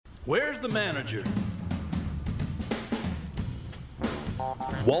Where's the manager?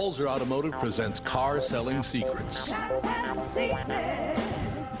 Walzer Automotive presents Car Selling Secrets.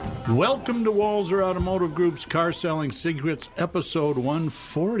 Welcome to Walzer Automotive Group's Car Selling Secrets, episode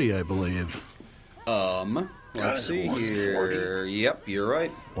 140, I believe. Let's see here. Yep, you're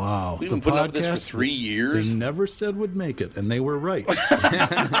right. Wow. We've been putting up with this for 3 years. They never said would make it, and they were right.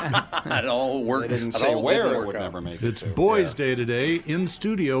 It all worked. They didn't say where it would never make it. It's Boys Day today. In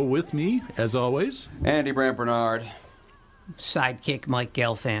studio with me, as always, Andy Brandt Bernard. Sidekick Mike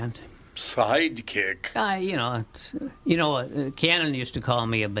Gelfand. Sidekick. Cannon used to call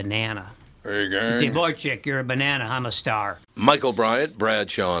me a banana. There you He'd say, go. boy, chick, you're a banana. I'm a star. Michael Bryant,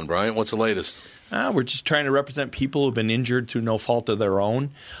 Bradshaw and Bryant, what's the latest? We're just trying to represent people who've been injured through no fault of their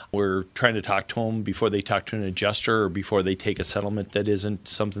own. We're trying to talk to them before they talk to an adjuster or before they take a settlement that isn't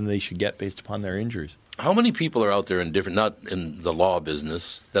something they should get based upon their injuries. How many people are out there not in the law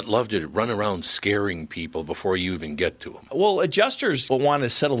business, that love to run around scaring people before you even get to them? Well, adjusters want to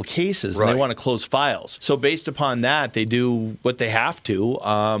settle cases and Right. they want to close files. So based upon that, they do what they have to.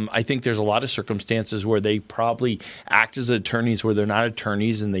 I think there's a lot of circumstances where they probably act as attorneys where they're not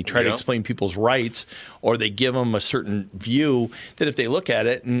attorneys and they try to Yeah. explain people's rights, or they give them a certain view that if they look at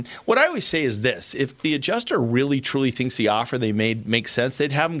it, and what I always say is this: if the adjuster really truly thinks the offer they made makes sense,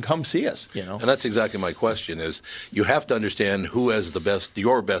 they'd have them come see us. And that's exactly my question is, you have to understand who has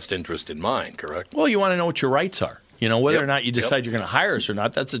your best interest in mind, correct? Well, you want to know what your rights are. Whether Yep. or not you decide you're going to hire us or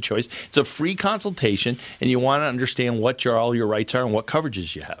not, that's a choice. It's a free consultation, and you want to understand what all your rights are and what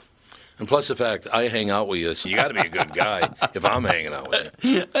coverages you have. And plus the fact I hang out with you, so you got to be a good guy if I'm hanging out with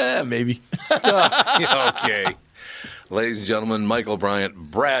you. Maybe. Okay. Ladies and gentlemen, Michael Bryant,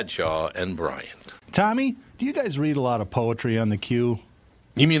 Bradshaw and Bryant. Tommy, do you guys read a lot of poetry on the queue?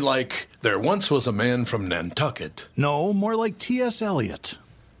 You mean like, there once was a man from Nantucket. No, more like T.S. Eliot.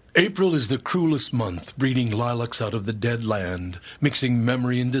 April is the cruelest month, breeding lilacs out of the dead land, mixing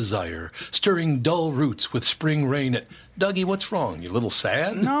memory and desire, stirring dull roots with spring rain. Dougie, what's wrong? You a little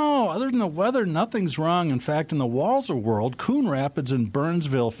sad? No, other than the weather, nothing's wrong. In fact, in the Walzer world, Coon Rapids and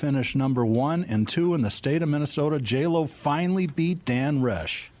Burnsville finished number 1 and 2 in the state of Minnesota. J-Lo finally beat Dan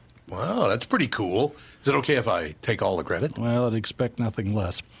Resch. Wow, that's pretty cool. Is it okay if I take all the credit? Well, I'd expect nothing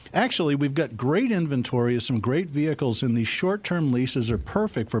less. Actually, we've got great inventory of some great vehicles, and these short-term leases are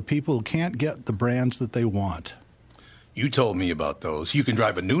perfect for people who can't get the brands that they want. You told me about those. You can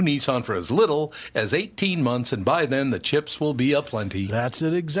drive a new Nissan for as little as 18 months, and by then the chips will be aplenty. That's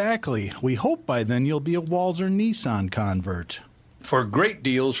it exactly. We hope by then you'll be a Walzer Nissan convert. For great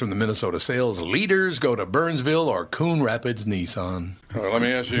deals from the Minnesota sales leaders, go to Burnsville or Coon Rapids Nissan. Let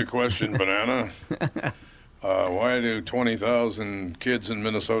me ask you a question, Banana. Why do 20,000 kids in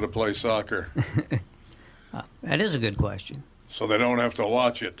Minnesota play soccer? That is a good question. So they don't have to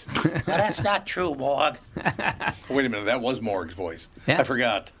watch it. That's not true, Morg. Wait a minute, that was Morg's voice. Yeah. I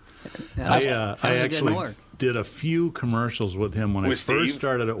forgot. I was a good actually Morg. did a few commercials with him when I With first Steve?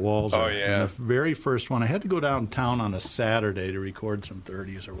 started at Walzer. Oh, yeah. And the very first one, I had to go downtown on a Saturday to record some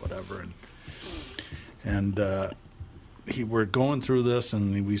 30s or whatever. And we're going through this,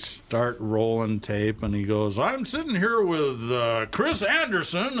 and we start rolling tape, and he goes, I'm sitting here with Chris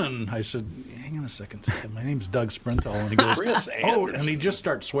Anderson. And I said, hang on a second. My name's Doug Sprinthal. And he goes, Chris oh, Anderson. and he just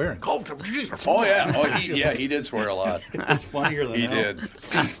starts swearing. Oh, Oh, yeah. He did swear a lot. It was funnier than He hell. did.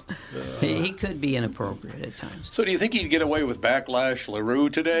 He could be inappropriate at times. So do you think he'd get away with Backlash LaRue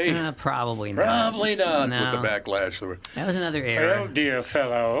today? Probably not. Probably not No. with the Backlash LaRue. That was another era. Dear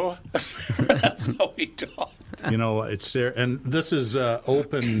fellow. That's how he talked. You know, it's there, and this is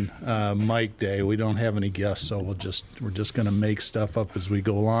open mic day. We don't have any guests, so we're just going to make stuff up as we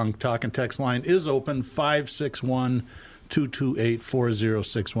go along. Talk and text line is open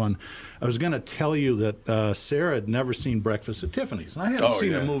 561-228-4061. I was going to tell you that Sarah had never seen Breakfast at Tiffany's, and I haven't Oh,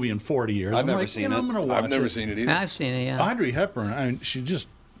 seen yeah. the movie in 40 years. I've I'm never like, seen you know, it. I'm going to watch I've never seen it either. I've seen it, yeah. Audrey Hepburn, she's just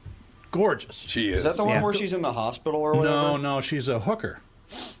gorgeous. She is. Is that the one Yeah. where she's in the hospital or whatever? No, she's a hooker.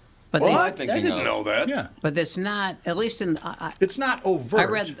 But What am I they, thinking I didn't of? know that. Yeah, but it's not. At least in it's not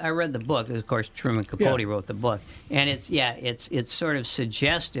overt. I read the book. Of course, Truman Capote Yeah. wrote the book, and it's sort of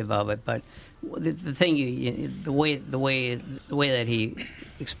suggestive of it. But the thing, the way that he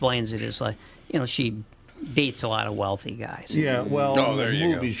explains it is like, she dates a lot of wealthy guys. Yeah, well, Oh, in there the you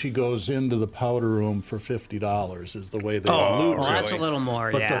movie, go. she goes into the powder room for $50 is the way they Oh, allude well, to that's it. a little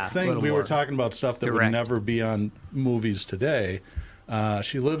more. But yeah, the thing, little we were more talking about stuff that would direct. never be on movies today.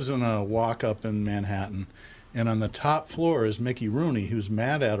 She lives in a walk-up in Manhattan, And on the top floor is Mickey Rooney, who's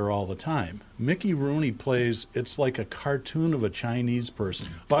mad at her all the time. Mickey Rooney plays, it's like a cartoon of a Chinese person.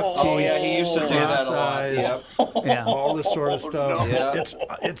 Oh, yeah, he used to do that a lot. eyes, Yep. Yeah. all this sort of stuff. no. Yeah.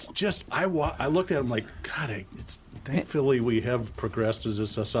 It's just, I looked at him like, God, thankfully we have progressed as a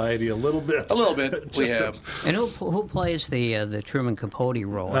society a little bit. A little bit. We have. And who plays the Truman Capote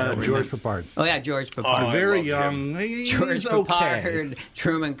role? George Papard. Oh yeah, George Papard. I Very loved young. George He's okay. Papard,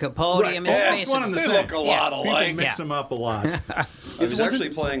 Truman Capote. Right. I mean, Yeah, it's it's one and the They same. look a lot People alike. mix them up a lot. He was actually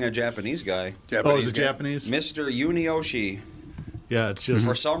playing a Japanese guy, Oh, is it guy. Japanese? Mr. Yunioshi, Yeah, it's just.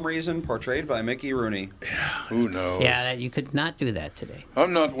 for some reason portrayed by Mickey Rooney. Who knows? Yeah, you could not do that today.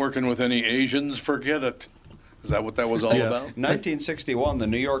 I'm not working with any Asians. Forget it. Is that what that was all Yeah. about? 1961, the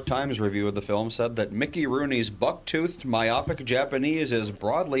New York Times review of the film said that Mickey Rooney's buck-toothed, myopic Japanese is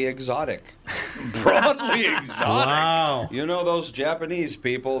broadly exotic. Broadly exotic. Wow. You know those Japanese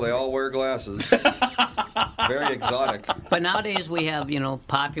people, they all wear glasses. Very exotic. But nowadays we have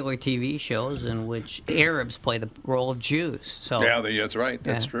popular TV shows in which Arabs play the role of Jews. So Yeah, that's right.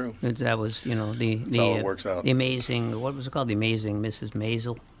 That's true. That was the how it works out. The amazing, what was it called? The Amazing Mrs.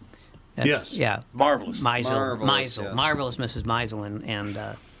 Maisel. Yes. Yeah. Marvelous. Marvelous, yes. Marvelous Mrs. Maisel, and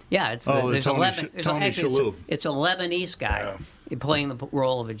yeah, it's Oh, there's Tony 11. Sh- Tony actually, Shalhoub. it's a Lebanese guy playing the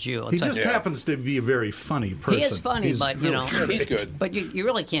role of a Jew. He It's just like- happens to be a very funny person. He is funny, He's but really He's good. But you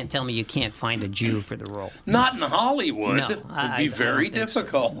really can't tell me you can't find a Jew for the role. Not in Hollywood. No, It I would be don't very think so.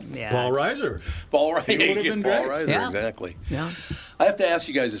 difficult. Yeah, Paul it's- Reiser. Paul Reiser. He would have been Paul great. Reiser, Yeah. exactly. Yeah. I have to ask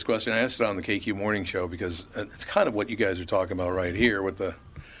you guys this question. I asked it on the KQ Morning Show because it's kind of what you guys are talking about right here with the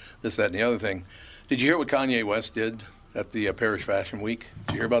this, that, and the other thing. Did you hear what Kanye West did at the Paris Fashion Week?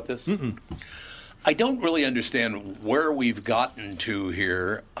 Did you hear about this? Mm-mm. I don't really understand where we've gotten to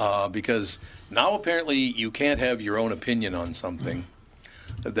here because now apparently you can't have your own opinion on something,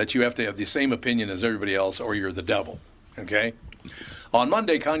 that you have to have the same opinion as everybody else or you're the devil, okay? On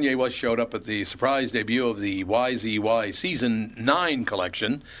Monday, Kanye West showed up at the surprise debut of the YZY Season 9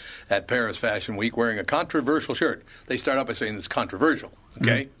 collection at Paris Fashion Week wearing a controversial shirt. They start out by saying it's controversial,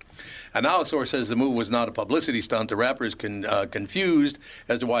 okay? And now a source says the move was not a publicity stunt. The rapper is confused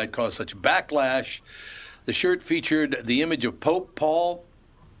as to why it caused such backlash. The shirt featured the image of Pope Paul.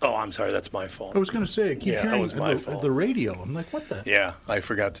 Oh, I'm sorry, that's my fault. I was going to say, I keep Yeah, that hearing was my fault. the radio. I'm like, what the? Yeah, I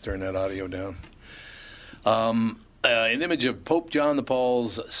forgot to turn that audio down. An image of Pope John Paul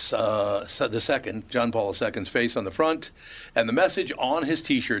II's face on the front, and the message on his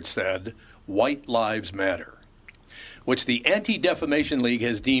T-shirt said, "White Lives Matter," which the Anti-Defamation League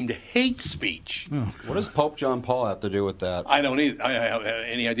has deemed hate speech. What does Pope John Paul have to do with that? I don't either. I have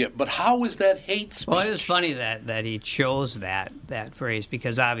any idea. But how is that hate speech? Well, it was funny that he chose that phrase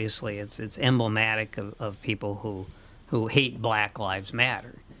because obviously it's emblematic of people who hate Black Lives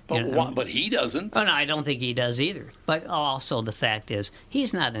Matter. But he doesn't. Oh, no, I don't think he does either. But also the fact is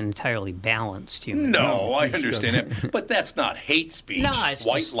he's not an entirely balanced human. No, I understand it. But that's not hate speech. No, it's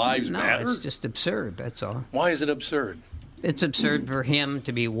White just, Lives Matter? It's just absurd, that's all. Why is it absurd? It's absurd for him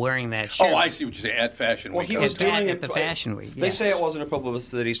to be wearing that shirt. Oh, I see what you're saying. At Fashion Week. Well, he was Okay. doing at it the Fashion Week. They yeah. say it wasn't a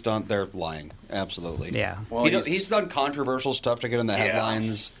publicity stunt. They're lying. Absolutely. Yeah. Well, He's done controversial stuff to get in the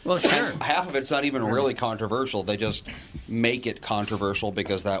headlines. Well, sure. Half of it's not even really controversial. They just make it controversial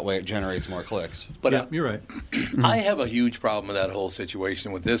because that way it generates more clicks. But Yeah, you're right. I have a huge problem with that whole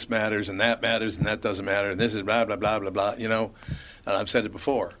situation with this matters and that doesn't matter and this is blah, blah, blah, blah, blah, and I've said it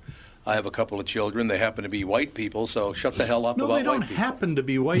before. I have a couple of children. They happen to be white people, so shut the hell up No, about they don't white people. happen to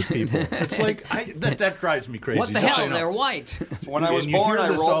be white people. It's like, that drives me crazy. What the just so hell? you know. They're white. When I was And you born, hear I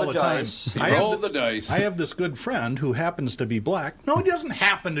this all rolled the time. dice. I have Roll the dice. I have this good friend who happens to be black. No, he doesn't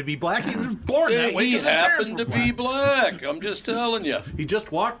happen to be black. He was born that way. He 'cause his parents happened were to be black. black. I'm just telling you. He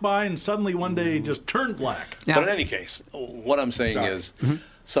just walked by and suddenly one day he just turned black. Now, But in any case, what I'm saying Sorry. is,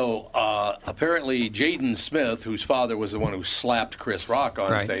 so apparently Jaden Smith, whose father was the one who slapped Chris Rock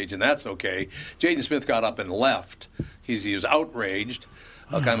on Right. stage, and that's okay. Jaden Smith got up and left. He was outraged.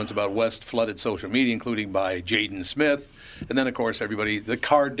 Comments about West flooded social media, including by Jaden Smith. And then, of course, everybody, the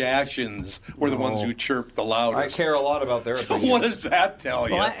Kardashians were the ones who chirped the I loudest. care a lot about their So opinions. what does that tell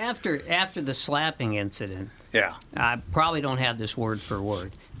you? well, after the slapping incident, Yeah. I probably don't have this word for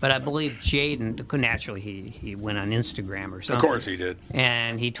word, but I believe Jaden, naturally he went on Instagram or something. Of course he did.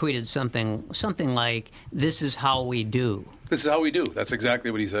 And he tweeted something like, "This is how we do." This is how we do. That's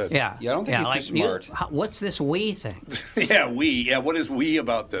exactly what he said. Yeah. Yeah, I don't think he's too smart. What's this we thing? Yeah, we. Yeah, what is we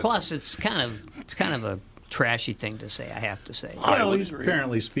about this? Plus, it's kind of a trashy thing to say. I have to say. I Well, would he's agree.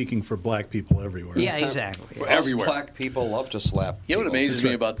 apparently speaking for black people everywhere. Yeah, exactly. Well, Most everywhere. black people love to slap. You know what people. amazes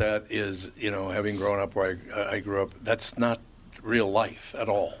me about that is, having grown up where I grew up, that's not real life at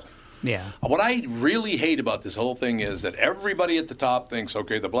all. Yeah. What I really hate about this whole thing is that everybody at the top thinks,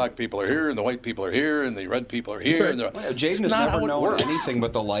 okay, the black people are here, and the white people are here, and the red people are here. And Jaden has never known anything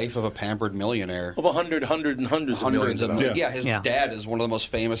but the life of a pampered millionaire. Of hundreds of millions of dollars. Yeah, his dad is one of the most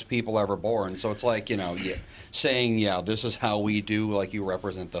famous people ever born. So it's like, saying, this is how we do, like you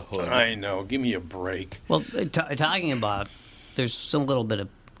represent the hood. I know. Give me a break. Well, talking about, there's some little bit of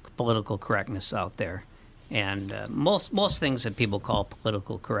political correctness out there. And most things that people call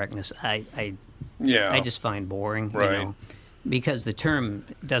political correctness, I just find boring, right? Because the term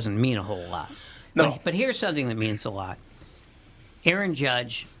doesn't mean a whole lot. No. But here's something that means a lot. Aaron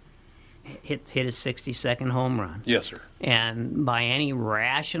Judge hit his 62nd home run. Yes, sir. And by any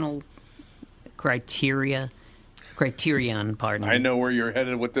rational criterion, pardon me. I know where you're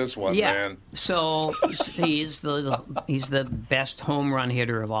headed with this one, man. So he's the best home run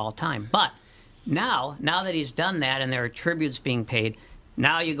hitter of all time. But now that he's done that and there are tributes being paid,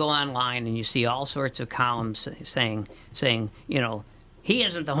 now you go online and you see all sorts of columns saying, he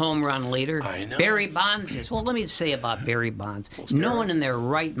isn't the home run leader. I know. Barry Bonds is. Well, let me say about Barry Bonds. No one in their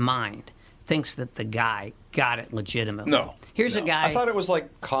right mind thinks that the guy got it legitimately. No. Here's a guy. I thought it was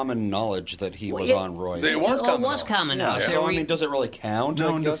like common knowledge that he was on roids. It was common knowledge. So, does it really count?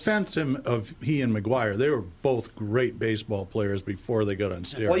 Now, in defense of he and McGuire, they were both great baseball players before they got on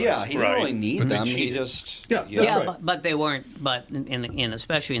steroids. Well, yeah, he didn't really need But they them. He cheated. just... Yeah, right. but they weren't. But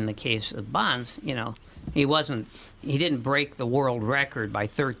especially in the case of Bonds, he wasn't. He didn't break the world record by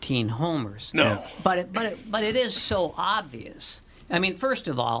 13 homers. No. But it is so obvious. I mean, first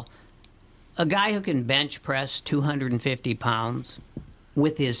of all, a guy who can bench press 250 pounds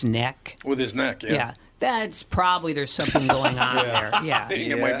with his neck. With his neck, yeah. Yeah, that's probably there's something going on there. Yeah. I think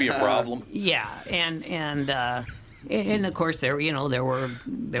it might be a problem. Yeah, and of course there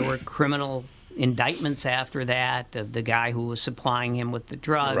were criminal indictments after that of the guy who was supplying him with the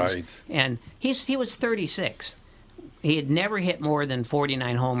drugs. Right. And he was 36. He had never hit more than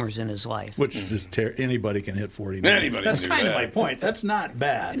 49 homers in his life. Which is anybody can hit 49. Anybody That's can do kind of that. my point. That's not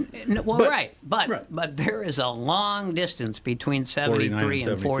bad. Well, but there is a long distance between 73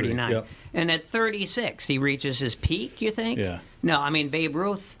 and 49. Yep. And at 36, he reaches his peak, you think? Yeah. No, I mean, Babe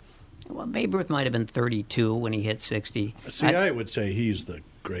Ruth might have been 32 when he hit 60. See, I would say he's the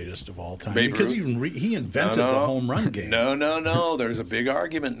greatest of all time. Babe because Ruth? he invented the home run game. No. There's a big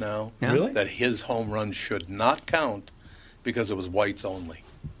argument now. Yeah. Really? That his home run should not count because it was whites only.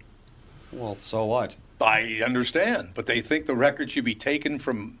 Well, so what? I understand, but they think the record should be taken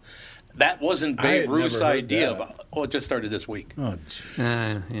from... That wasn't I had Babe Ruth's never heard idea. that. It just started this week. Oh,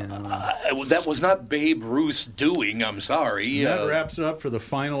 That was not Babe Ruth's doing, I'm sorry. that wraps it up for the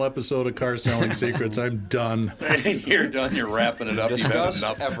final episode of Car Selling Secrets. I'm done. You're done. You're wrapping it up. You've had Discussed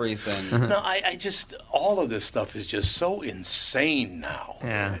enough. everything. No, I just... All of this stuff is just so insane now.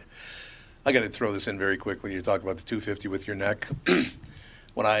 Yeah. I got to throw this in very quickly. You talk about the 250 with your neck.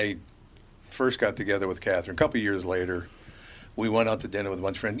 When I first got together with Catherine, a couple of years later, we went out to dinner with a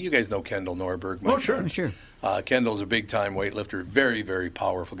bunch of friends. You guys know Kendall Norberg. My friend. Sure. Kendall's a big-time weightlifter, very, very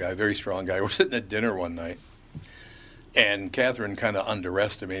powerful guy, very strong guy. We're sitting at dinner one night, and Catherine kind of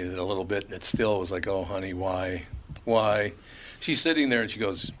underestimated it a little bit, and it still was like, oh, honey, why? She's sitting there, and she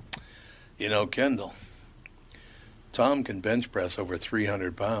goes, Kendall, Tom can bench press over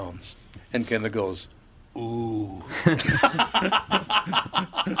 300 pounds. And Kendall goes, ooh.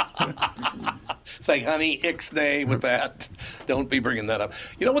 It's like, honey, ixnay with that. Don't be bringing that up.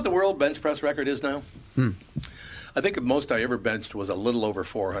 You know what the world bench press record is now? I think the most I ever benched was a little over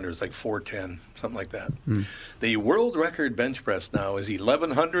 400. It's like 410, something like that. The world record bench press now is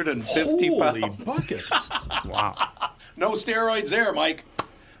 1,150 Holy pounds. buckets. Wow. No steroids there, Mike.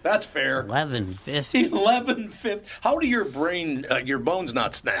 That's fair. 1150. 1150. How do your bones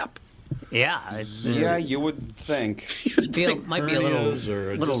not snap? Yeah. Yeah, you would think. Might be a hernias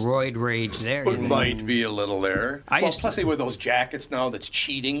or little just- roid rage there. It might be a little there. I used Plus they wear those jackets now that's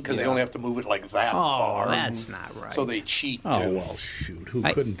cheating because they only have to move it like that far. That's not right. So they cheat, too. Oh, well, shoot. Who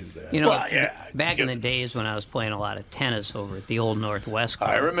couldn't do that? Well, yeah, back in the get- days when I was playing a lot of tennis over at the Old Northwest Club,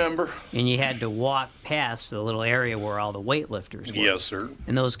 I remember. and you had to walk past the little area where all the weightlifters were. Yes, sir.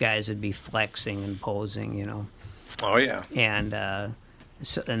 And those guys would be flexing and posing, Oh, yeah. And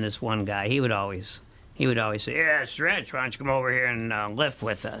and this one guy, he would always say, "Yeah, Stretch, why don't you come over here and lift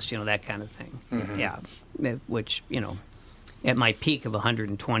with us?" That kind of thing. Yeah, which at my peak of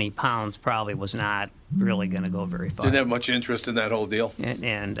 120 pounds, probably was not really going to go very far. Didn't have much interest in that whole deal.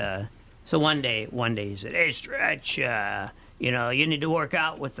 And so one day he said, "Hey, Stretch, you need to work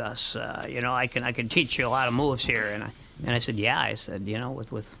out with us. I can teach you a lot of moves here." And I said, "Yeah." I said,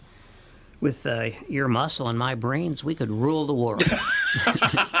 with your muscle and my brains, we could rule the world.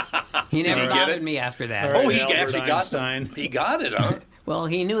 He never you get bothered it? me after that. All right. Oh, he Albert actually Einstein. got he got it, huh? Well,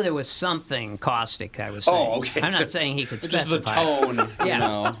 he knew there was something caustic, I was saying. Oh, okay. I'm not saying he could Just the specify. tone, you Yeah,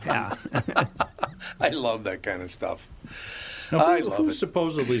 know. yeah. I love that kind of stuff. Now, I who, love who it.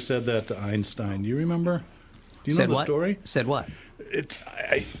 supposedly said that to Einstein? Do you remember? Do you know Said the what? story? Said what?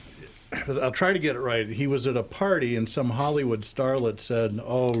 I'll try to get it right. He was at a party, and some Hollywood starlet said,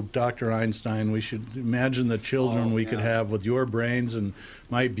 "Oh, Dr. Einstein, we should imagine the children we could have with your brains and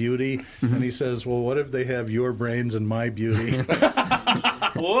my beauty." And he says, "Well, what if they have your brains and my beauty?"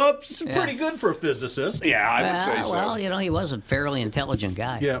 Whoops! Pretty good for a physicist. Yeah, I would say so. Well, you know, he was a fairly intelligent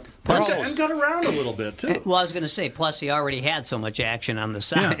guy. Yeah, and got around a little bit too. Well, I was going to say, plus he already had so much action on the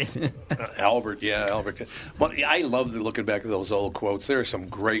side. Albert. Well, I love looking back at those old quotes. There are some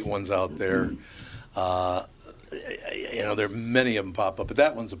great ones out there. You know, there are many of them pop up, but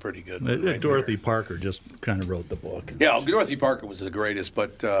that one's a pretty good one. Right Dorothy there. Parker just kind of wrote the book. Yeah, Dorothy Parker was the greatest,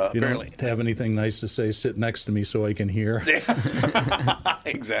 but You apparently. don't have anything nice to say? Sit next to me so I can hear.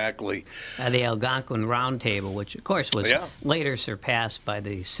 Exactly. The Algonquin Round Table, which, of course, was Yeah. later surpassed by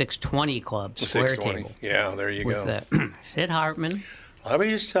the 620 Club The Square 620. Table. Yeah, there you go. With Sid Hartman. Let me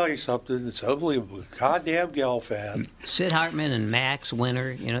just tell you something. It's unbelievable. Goddamn Gelfand. Sid Hartman and Max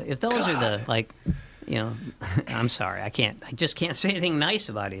Winter. You know, if those are the, like, you know, I'm sorry, I just can't say anything nice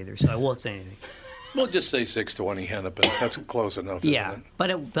about either, so I won't say anything. We'll just say 620 Hennepin. That's close enough, Yeah, isn't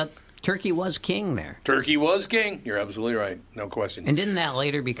it? but Turkey was king there. Turkey was king. You're absolutely right. No question. And didn't that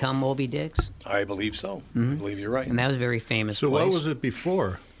later become Moby Dick's? I believe so. I believe you're right. And that was a very famous So place. what was it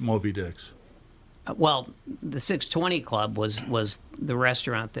before Moby Dick's? Well, the 620 Club was the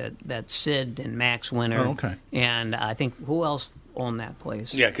restaurant that Sid and Max Winter. Oh, okay. And I think who else owned that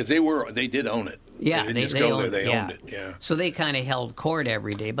place? Yeah, because they did own it. Yeah, they didn't just go there. owned, They yeah. owned it. Yeah. So they kind of held court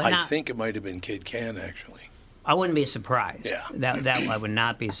every day, but I not, think it might have been Kid Can actually. I wouldn't be surprised. Yeah. that I would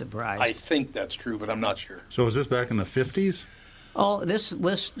not be surprised. I think that's true, but I'm not sure. So was this back in the 50s? Oh, this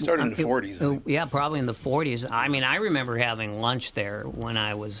was Started in the 40s, I think. Yeah, probably in the 40s. I mean, I remember having lunch there when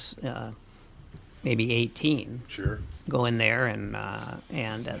I was maybe 18. Sure. Go in there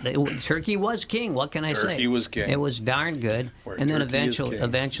Turkey was king. What can I say? Turkey was king. It was darn good. Where and then turkey is king.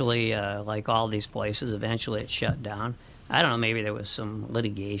 eventually, like all these places, eventually it shut down. I don't know. Maybe there was some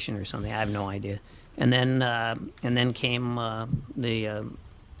litigation or something. I have no idea. And then came I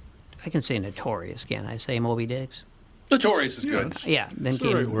can say Notorious. Can I say Moby Dick's? Notorious is good. Yeah. Then That's the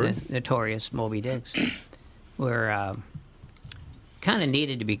came right word. the Notorious Moby Dick's, where kind of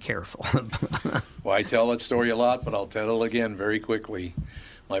needed to be careful. Well, I tell that story a lot, but I'll tell it again very quickly.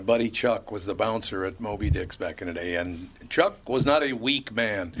 My buddy Chuck was the bouncer at Moby Dick's back in the day, and Chuck was not a weak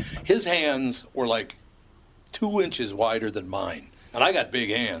man. His hands were like 2 inches wider than mine, and I got big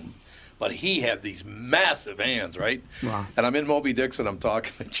hands. But he had these massive hands, right? Wow. And I'm in Moby Dick's, and I'm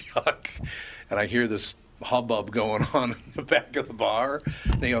talking to Chuck, and I hear this hubbub going on in the back of the bar.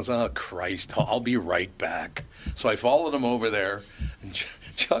 And he goes, "Oh, Christ, I'll be right back." So I followed him over there, and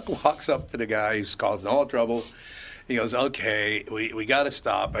Chuck walks up to the guy who's causing all the trouble. He goes, "Okay, we got to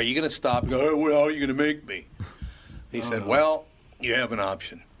stop. Are you going to stop?" I go, "Oh, well, how are you going to make me?" He said, "Well, you have an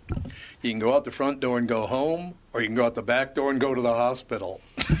option. You can go out the front door and go home, or you can go out the back door and go to the hospital."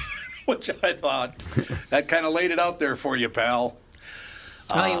 Which I thought, that kind of laid it out there for you, pal.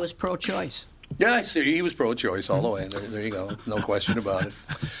 Oh, he was pro-choice. Yeah, I see. He was pro-choice all the way. There you go. No question about it.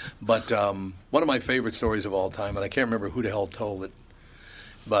 But one of my favorite stories of all time, and I can't remember who the hell told it,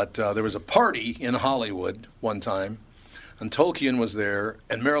 but there was a party in Hollywood one time, and Tolkien was there,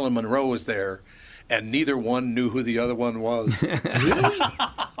 and Marilyn Monroe was there, and neither one knew who the other one was. Really?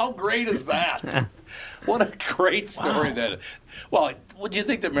 How great is that? What a great story that is. Well, would you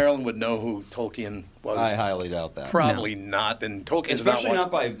think that Marilyn would know who Tolkien was? I highly doubt that. Probably not. And Tolkien's Especially not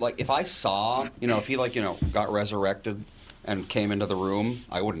not by, like, if I saw, if he, got resurrected and came into the room,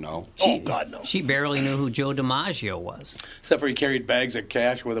 I wouldn't know. Oh, God, no. She barely knew who Joe DiMaggio was. Except for he carried bags of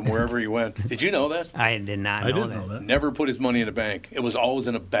cash with him wherever he went. Did you know that? I did not know I didn't that. know that. Never put his money in a bank. It was always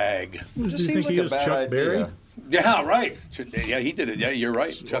in a bag. Do you Just think seems like he a is bad Chuck idea. Berry? Yeah, right. Yeah, he did it. Yeah, you're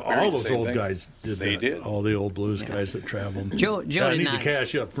right. Chuck Berry All did the those same old thing. guys did They that. did. All the old blues guys that traveled. Joe I did need not. the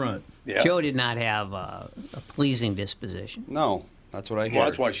cash up front. Yeah. Joe did not have a pleasing disposition. No, that's what I hear. Well,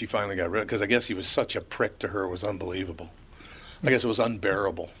 that's why she finally got rid of it, because I guess he was such a prick to her. It was unbelievable. I guess it was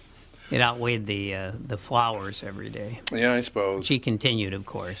unbearable. It outweighed the flowers every day. Yeah, I suppose. She continued, of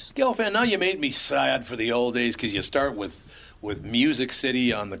course. Gelfand, now you made me sad for the old days, because you start with Music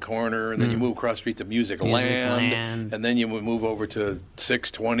City on the corner, and then you move across the street to Music Land, Land. and then you move over to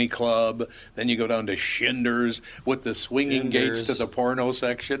 620 Club, then you go down to Schindler's with the swinging gates to Schindler's. the porno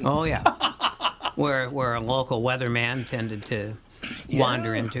section. Oh yeah, where a local weatherman tended to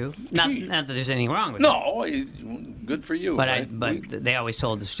wander into. Not that there's anything wrong with it. No, good for you. But right? they always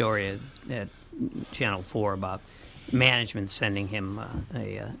told the story at Channel 4 about management sending him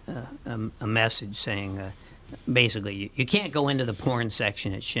a message saying, basically, you can't go into the porn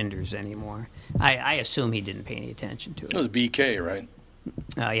section at Schindler's anymore. I assume he didn't pay any attention to It it. was BK, right?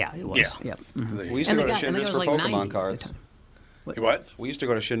 Yeah, it was. Yeah. Yep. We used to go to Schindler's for Pokemon cards. What? We used to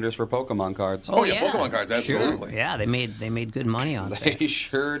go to Schindler's for Pokemon cards. Oh, yeah, Pokemon cards, absolutely. Sure. Yeah, they made good money on that. They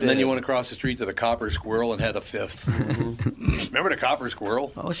sure did. And then you went across the street to the Copper Squirrel and had a fifth. Remember the Copper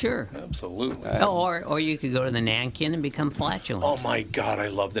Squirrel? Oh, sure. Absolutely. Or you could go to the Nankin and become flatulent. Oh, my God, I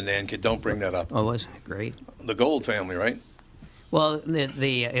love the Nankin. Don't bring that up. Oh, wasn't it great? The Gold family, right? Well,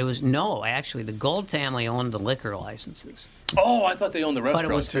 actually, the Gold family owned the liquor licenses, Oh, I thought they owned the but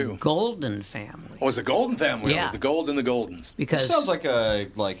restaurant, it was too. the Golden family. Oh, it was the Golden family. Yeah. With the Gold and the Goldens. Because This sounds like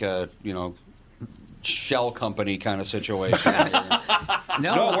a shell company kind of situation.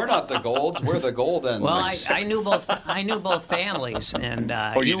 No, we're not the Golds. We're the Goldens. Well, I knew both. I knew both families, and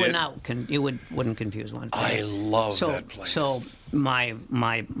you you would did? not. Wouldn't confuse one. I love so, that place. So my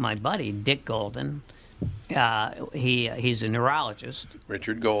buddy Dick Golden, he's a neurologist,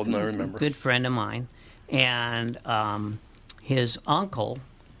 Richard Golden, I remember. good friend of mine, and his uncle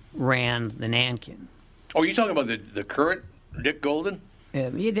ran the Nankin. Oh, you talking about the current Dick Golden?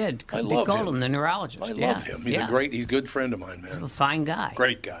 You did. I Dick love Golden, him. the neurologist. I yeah. love him. He's yeah. he's a good friend of mine, man. A fine guy.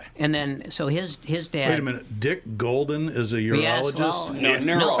 Great guy. And then, so his dad. Wait a minute. Dick Golden is a Yes, urologist? well, No,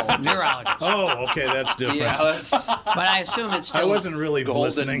 neurologist. Oh, okay, that's different. yeah, that's, But I assume it's still. I wasn't really Golden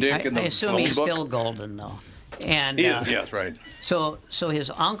listening. Dick I in the assume phone he's book? still golden though. And He is, yes, right. so his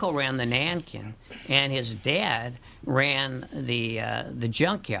uncle ran the Nankin, and his dad ran the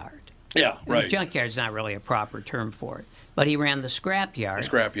junkyard. Yeah, right. The junkyard's not really a proper term for it, but he ran the scrapyard. The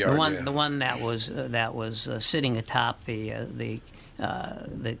scrapyard, the one that was sitting atop the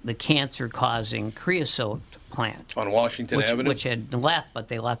cancer-causing creosote plant. On Washington Avenue? Which had left, but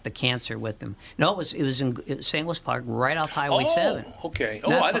they left the cancer with them. No, it was in St. Louis Park, right off Highway 7. Okay. Oh,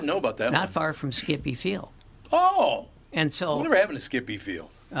 Not I didn't know about that Not one. far from Skippy Field. Oh, And so whatever happened to Skippy Field?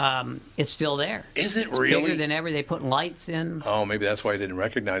 it's still there. Is it It's really? bigger than ever. They put lights in. Oh, maybe that's why I didn't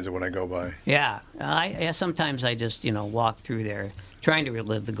recognize it when I go by. Yeah, sometimes I just walk through there, trying to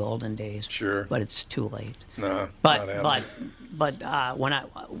relive the golden days. Sure. But it's too late. No, But not happening.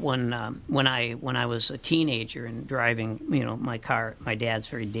 when I was a teenager and driving, my car, my dad's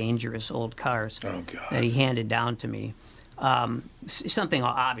very dangerous old cars Oh, God. that he handed down to me, something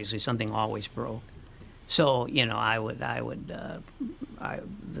always broke. So the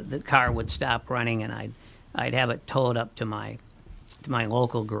car would stop running, and I'd have it towed up to my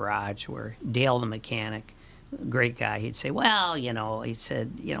local garage where Dale the mechanic, great guy, he'd say, well, he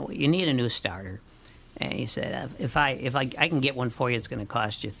said, you need a new starter. And he said, if I can get one for you, it's going to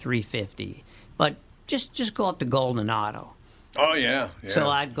cost you $350, but just go up to Golden Auto. Oh, yeah. So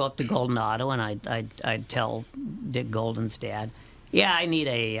I'd go up to Golden Auto and I'd tell Dick Golden's dad, yeah, I need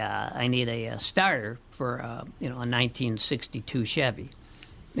a starter for a 1962 Chevy,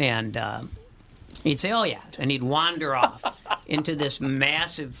 and he'd say, oh yeah, and he'd wander off into this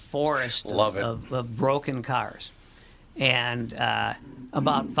massive forest Love it. of broken cars. And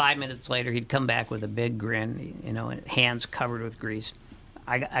about 5 minutes later, he'd come back with a big grin, and hands covered with grease.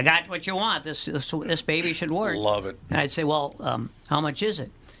 I got what you want. This baby should work. Love it. And I'd say, well, how much is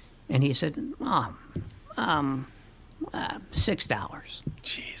it? And he said, $6.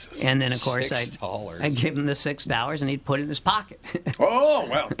 Jesus. And then, of course, $6. I'd give him the $6, and he'd put it in his pocket. Oh,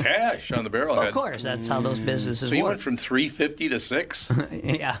 well, cash on the barrelhead. Of course, that's how those businesses So you work. went from $350 to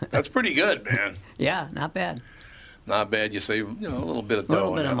 $6? Yeah, That's pretty good, man. yeah, not bad. Not bad. You save a little bit of A dough.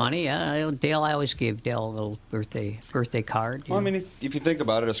 little bit on of that. money, yeah. Dale, I always gave Dale a little birthday card. well, I mean, if you think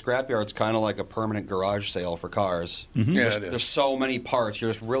about it, a scrapyard's kind of like a permanent garage sale for cars. Yeah, it There's is. so many parts.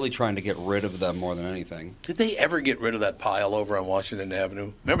 You're just really trying to get rid of them more than anything. Did they ever get rid of that pile over on Washington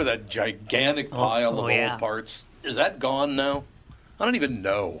Avenue? Remember that gigantic pile of yeah. old parts? Is that gone now? I don't even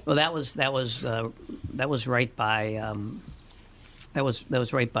know. Well, that was right by that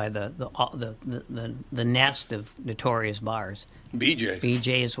was right by the nest of notorious bars. BJ's.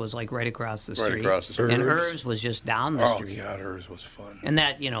 BJ's was like right across the Right street. across the street. And Irv's was just down the Oh, street. God, hers was fun. And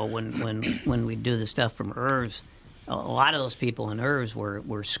that, when we do the stuff from Irv's, a lot of those people in Irv's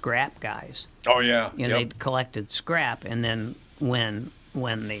were scrap guys. Oh, yeah. And they collected scrap, and then when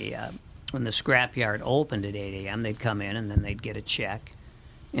the scrap yard opened at 8 a.m., they'd come in and then they'd get a check,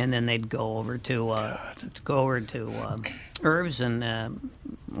 and then they'd go over to Irv's and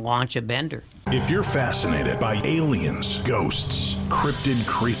launch a bender. If you're fascinated by aliens, ghosts, cryptid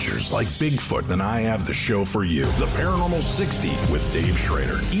creatures like Bigfoot, then I have the show for you. The Paranormal 60 with Dave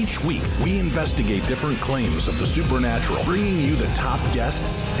Schrader. Each week, we investigate different claims of the supernatural, bringing you the top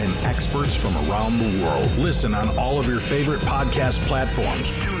guests and experts from around the world. Listen on all of your favorite podcast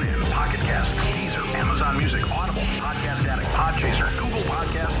platforms. Tune in, Pocket Casts, Deezer, Amazon Music, Audible, Podcast Addict, Podchaser, Google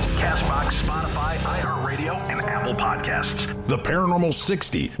Podcasts, CastBox, Spotify, iHeartRadio, and Apple Podcasts. The Paranormal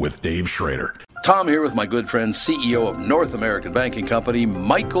 60 with Dave Schrader. Tom here with my good friend, CEO of North American Banking Company,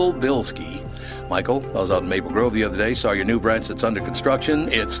 Michael Bilski. Michael, I was out in Maple Grove the other day, saw your new branch that's under construction.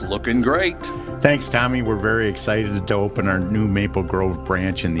 It's looking great. Thanks, Tommy. We're very excited to open our new Maple Grove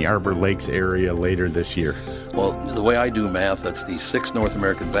branch in the Arbor Lakes area later this year. Well, the way I do math, that's the 6th North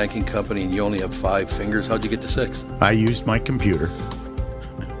American Banking Company, and you only have 5 fingers. How'd you get to 6? I used my computer.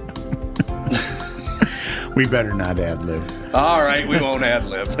 We better not ad-lib. All right, we won't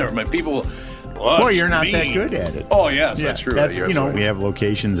ad-lib. Never mind. People... Well, you're not that good at it. Oh, yes, that's true. That's, we have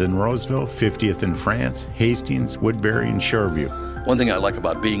locations in Roseville, 50th in France, Hastings, Woodbury, and Shoreview. One thing I like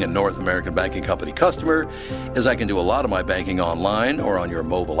about being a North American Banking Company customer is I can do a lot of my banking online or on your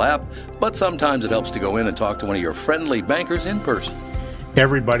mobile app, but sometimes it helps to go in and talk to one of your friendly bankers in person.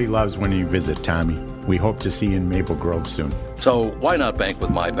 Everybody loves when you visit, Tommy. We hope to see you in Maple Grove soon. So why not bank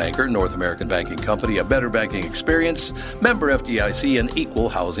with my banker, North American Banking Company, a better banking experience, member FDIC, and equal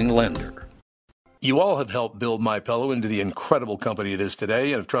housing lender. You all have helped build MyPillow into the incredible company it is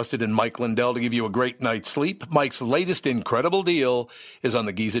today and have trusted in Mike Lindell to give you a great night's sleep. Mike's latest incredible deal is on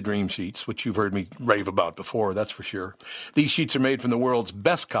the Giza Dream Sheets, which you've heard me rave about before, that's for sure. These sheets are made from the world's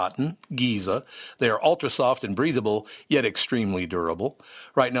best cotton, Giza. They are ultra soft and breathable, yet extremely durable.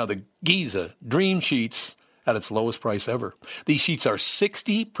 Right now, the Giza Dream Sheets at its lowest price ever. These sheets are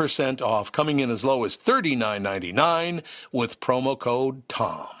 60% off, coming in as low as $39.99 with promo code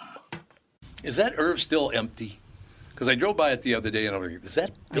TOM. Is that Irv still empty? Because I drove by it the other day and I was like, is that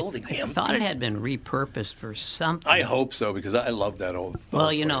building empty? I thought it had been repurposed for something. I hope so, because I love that old Well,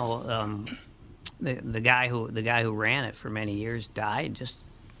 place. you know, the guy who ran it for many years died. Just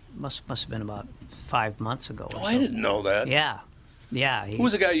must have been about 5 months ago. Oh, I didn't know that. Yeah. Who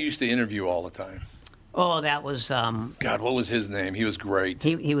was the guy you used to interview all the time? Oh, that was. God, what was his name? He was great.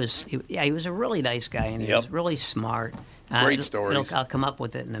 He was a really nice guy, and he was really smart. Great stories. I'll come up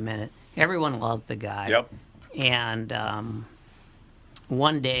with it in a minute. Everyone loved the guy. Yep. And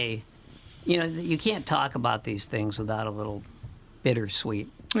one day, you know, you can't talk about these things without a little bittersweet.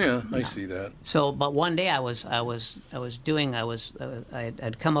 Yeah, I see that. So, but one day I'd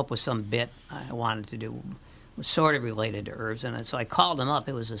come up with some bit I wanted to do, was sort of related to Irv's, and so I called him up.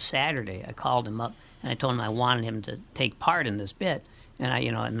 It was a Saturday. I called him up and I told him I wanted him to take part in this bit, and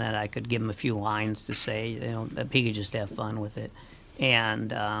and that I could give him a few lines to say, that he could just have fun with it,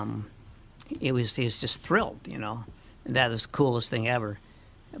 and he was just thrilled, That was the coolest thing ever.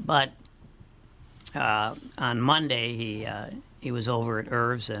 But on Monday he was over at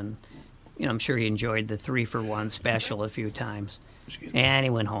Irv's, and I'm sure he enjoyed the 3-for-1 special a few times, and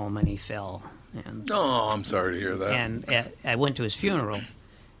he went home and he fell. And, I'm sorry to hear that. And I went to his funeral.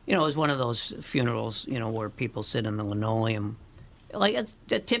 It was one of those funerals, where people sit in the linoleum, like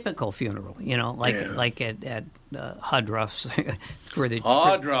a typical funeral, like at Hudruff's for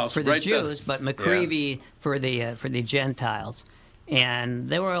the Jews, but McCreevy for the Gentiles. And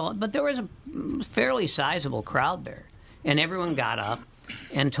there was a fairly sizable crowd there, and everyone got up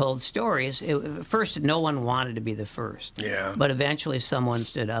and told stories. At first, no one wanted to be the first. Yeah. But eventually, someone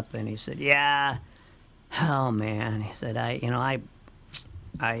stood up and he said, "Yeah, oh man," he said, I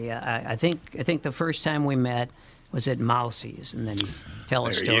think the first time we met was at Mousie's," and then he'd tell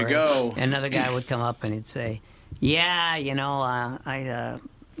a story. There you go. Another guy would come up and he'd say, "Yeah,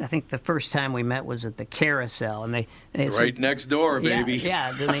 I think the first time we met was at the Carousel," and they right said, next door, baby.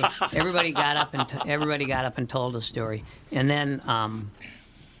 Yeah. Then everybody got up and told a story, and then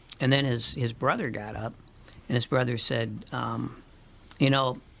his brother got up, and his brother said,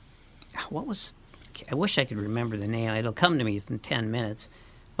 what was? I wish I could remember the name. It'll come to me in 10 minutes,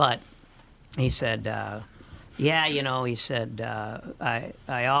 but he said, he said,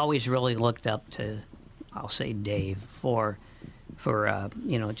 I always really looked up to, I'll say Dave for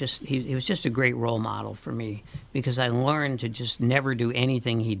just he was just a great role model for me, because I learned to just never do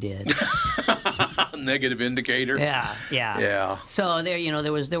anything he did. Negative indicator. Yeah. So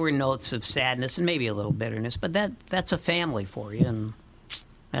there were notes of sadness and maybe a little bitterness, but that's a family for you, and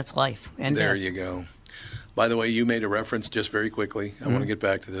that's life. And there you go. By the way, you made a reference, just very quickly, I want to get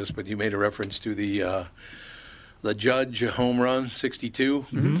back to this, but you made a reference to the The Judge home run, 62.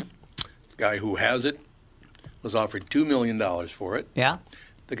 Mm-hmm. Guy who has it was offered $2 million for it. Yeah.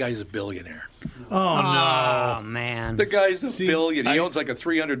 The guy's a billionaire. Oh, no. Oh man, The guy's a See, billionaire. He I- owns like a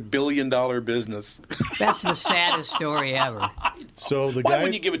 $300 billion business. that's the saddest story ever. So the Why guy,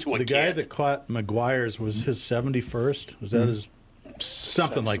 wouldn't you give it to a the guy kid? that caught McGuire's was his 71st. Was that his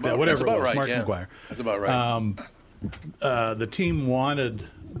something like that? That's Whatever it about was, right, Mark yeah. McGuire. That's about right. The team wanted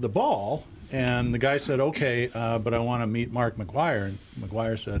the ball, and the guy said, "Okay, but I want to meet Mark McGuire." And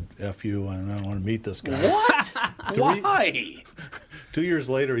McGuire said, "F you, and I don't want to meet this guy." What? Why? 2 years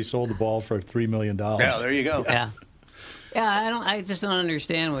later, he sold the ball for $3 million. Yeah, there you go. Yeah. Yeah, I just don't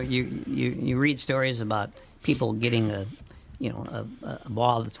understand what you read stories about people getting a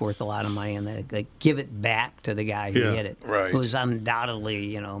ball that's worth a lot of money and they give it back to the guy who Yeah, hit it, right. who's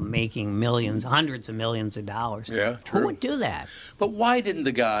undoubtedly making millions, hundreds of millions of dollars. Yeah, true. Who would do that? But why didn't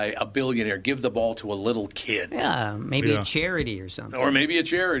the guy, a billionaire, give the ball to a little kid? Yeah, maybe Yeah. a charity or something. Or maybe a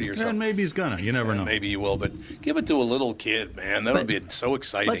charity or And something. maybe he's gonna. You never know. Maybe he will, but give it to a little kid, man. That would be so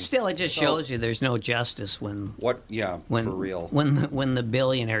exciting. But still, it just shows you there's no justice when What? Yeah, when for real. when the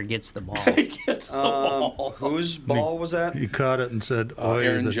billionaire gets the ball. Gets the ball. Whose ball was that? He caught it and said, "Oy,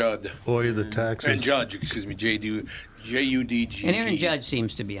 Aaron the, Judd. Oy, the taxes." And Judge, excuse me, J-U-D-G. And Aaron Judge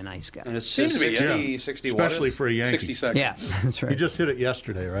seems to be a nice guy. And it's Seems to be, 60, yeah. 60 Especially what? for a Yankee. 60 seconds. Yeah, that's He right. just hit it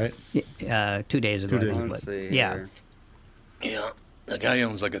yesterday, right? 2 days ago. I days think, ago. Let's but- see yeah. here. Yeah. The guy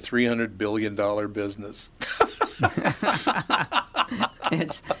owns like a $300 billion business.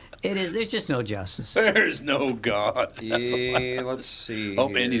 It is. There's just no justice. There's no God. Yeah, let's see. Oh,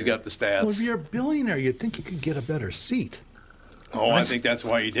 here. Andy's got the stats. Well, if you're a billionaire, you'd think you could get a better seat. Oh, I think that's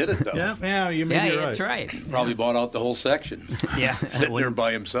why he did it, though. Yeah, you may Yeah, be right. that's right. Probably bought out the whole section. Yeah, Sitting there wouldn't,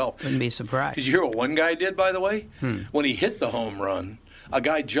 by himself. wouldn't be surprised. Did you hear what one guy did, by the way? When he hit the home run, a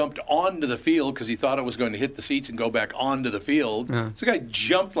guy jumped onto the field because he thought it was going to hit the seats and go back onto the field. So the guy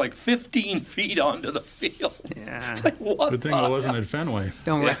jumped like 15 feet onto the field. Yeah. It's like, what Good thing the it wasn't at Fenway.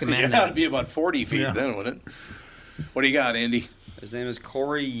 Don't Yeah, recommend it had to that. be about 40 feet Yeah. then, wouldn't it? What do you got, Andy? His name is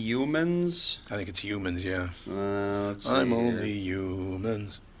Corey Humans. I think it's humans, yeah. Let's see I'm here. only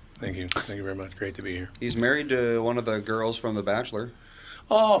humans. Thank you. Thank you very much. Great to be here. He's married to one of the girls from The Bachelor.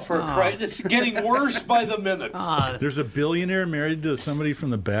 Oh, for Christ. It's getting worse by the minute. There's a billionaire married to somebody from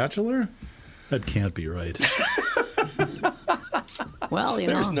The Bachelor? That can't be right. Well,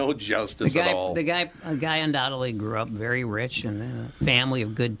 There's no justice the at all. guy undoubtedly grew up very rich and in a family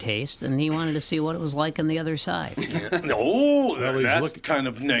of good taste, and he wanted to see what it was like on the other side. No, Well, he's that's look- kind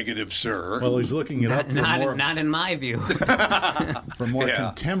of negative, sir. Well, he's looking it up for more, Not in my view.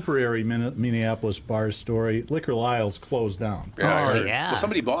 Yeah. contemporary Minneapolis bar story. Liquor Lyle's closed down. Yeah, I Oh, heard. yeah. Well,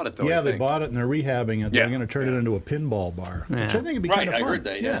 somebody bought it, though. Yeah, I they think. bought it and they're rehabbing it. Yeah, They're going to turn it yeah. into a pinball bar, which I Yeah. think would be Right, kind of I fun. heard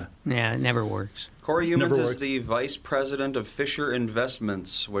that, yeah. Yeah, it never works. Corey Humans Never is worked. the vice president of Fisher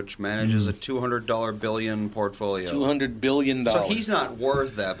Investments, which manages a $200 billion portfolio. $200 billion. So he's not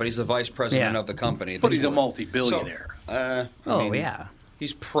worth that, but he's the vice president Yeah. of the company. But he's a worth- multi-billionaire. I Oh, mean, yeah.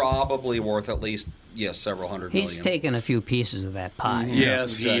 He's probably worth at least several hundred He's million. taken a few pieces of that pie.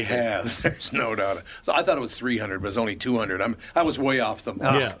 Yes, he exactly. has. There's no doubt. So I thought it was 300, but it's only 200. I was way off the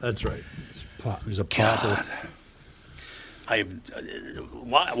mark. Yeah, that's right. He's a pauper.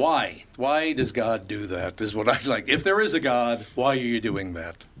 Why does God do that? Is what I'd like. If there is a God, why are you doing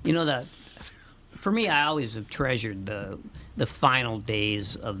that? You know that. For me, I always have treasured the final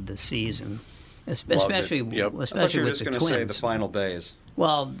days of the season, especially Yep. I thought you especially were with just the going to say the Twins. final days.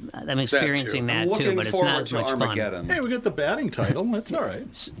 Well, I'm experiencing too. that I'm too, looking but it's forward not as to much fun. Armageddon. Hey, we got the batting title. That's all right.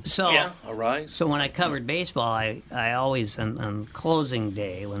 So, Yeah, arise. so when I covered baseball, I always on closing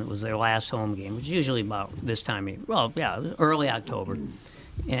day when it was their last home game, which is usually about this time. Well, yeah, early October.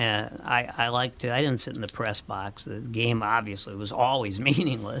 And I like to. I didn't sit in the press box. The game obviously was always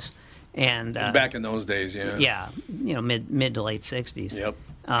meaningless, and Back in those days, yeah. yeah, mid to late '60s. Yep.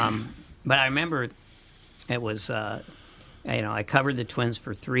 But I remember it was, I covered the Twins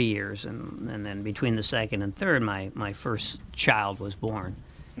for 3 years, and then between the second and third, my first child was born.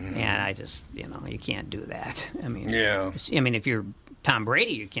 And I just, you can't do that. I mean, Yeah. if you're Tom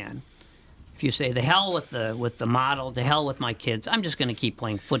Brady, you can. If you say the hell with the model, the hell with my kids, I'm just going to keep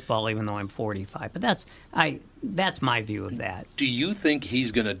playing football even though I'm 45. But that's my view of that. Do you think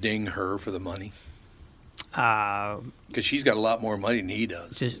he's going to ding her for the money? Because she's got a lot more money than he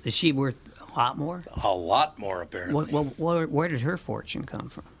does. Is she worth a lot more? A lot more, apparently. Where did her fortune come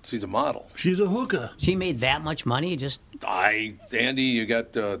from? She's a model. She's a hookah. She made that much money just Andy, you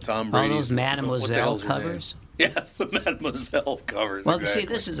got Tom all Brady's. those Mademoiselle her name? covers. Yes, the Mademoiselle covers. Well, exactly. see,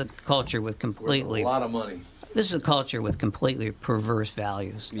 this is a culture with Worth completely a lot of money. this is a culture with completely perverse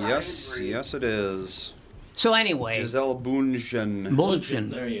values. Yes, it is. So anyway, Giselle Bundchen. Bundchen.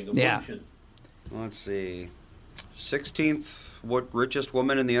 There you go. Yeah. Bundchen. Let's see. 16th richest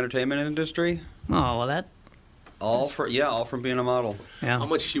woman in the entertainment industry? Oh, well, that. All from being a model. Yeah. How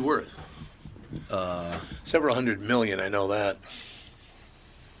much is she worth? Several hundred million, I know that.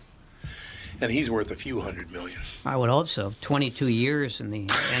 And he's worth a few hundred million. I would hope so. 22 years in the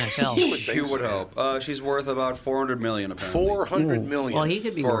NFL. You would hope. She's worth about $400 million, apparently. 400 million. Well, he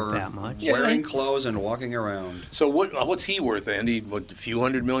could be For worth that much. wearing clothes and walking around. So what's he worth, Andy? What, a few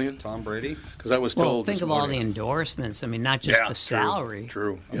hundred million? Tom Brady? Because I was told Well, think this of all the morning. endorsements. I mean, not just Yeah, the true, salary.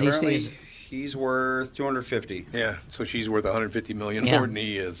 true. Yeah. These Apparently, days, he's worth $250. Yeah, so she's worth 150 million Yeah. more than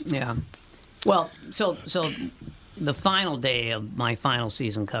he is. yeah. Well, so the final day of my final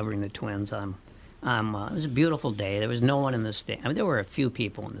season covering the Twins, it was a beautiful day. There was no one in the stand. I mean, there were a few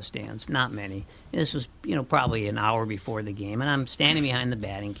people in the stands, not many. This was, probably an hour before the game, and I'm standing behind the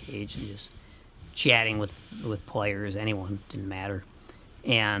batting cage and just chatting with players, anyone, didn't matter.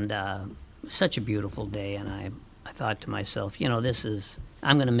 And such a beautiful day, and I thought to myself,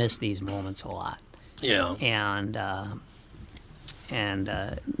 I'm going to miss these moments a lot. Yeah. And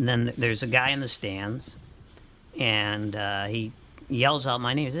then there's a guy in the stands, and he yells out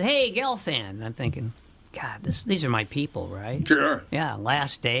my name. He says, "Hey, Gelfand." And I'm thinking, God, these are my people, right? Sure. Yeah,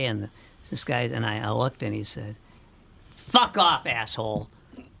 last day, and this guy, and I looked, and he said, "Fuck off, asshole."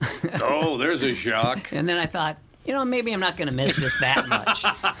 Oh, there's a shock. And then I thought, maybe I'm not going to miss this that much.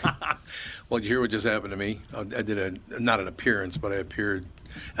 Well, did you hear what just happened to me? I did not an appearance, but I appeared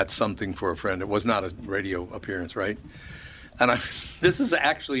at something for a friend. It was not a radio appearance, right? And this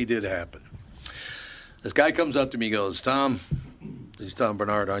actually did happen. This guy comes up to me, goes, "Tom, he's Tom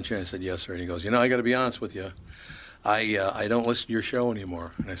Bernard, aren't you?" I said, "Yes, sir." And he goes, "I got to be honest with you. I don't listen to your show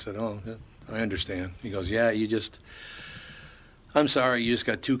anymore." And I said, "Oh, I understand." He goes, "Yeah, I'm sorry, you just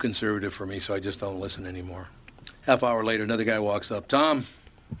got too conservative for me, so I just don't listen anymore." Half hour later, another guy walks up, "Tom,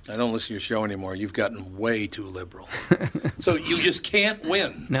 I don't listen to your show anymore. You've gotten way too liberal." So you just can't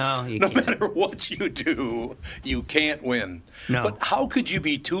win. No, you No can't. matter what you do, you can't win. No. But how could you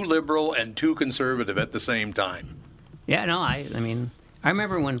be too liberal and too conservative at the same time? Yeah, no, I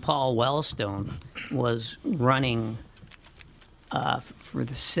remember when Paul Wellstone was running for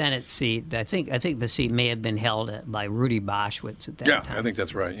the Senate seat. I think the seat may have been held by Rudy Boschwitz at that Yeah, time. I think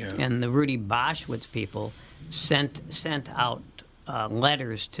that's right, yeah. And the Rudy Boschwitz people sent out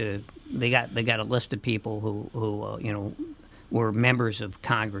letters to. They got a list of people who were members of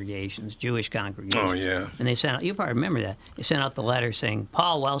congregations, Jewish congregations. Oh, yeah. And they sent out. You probably remember that. They sent out the letter saying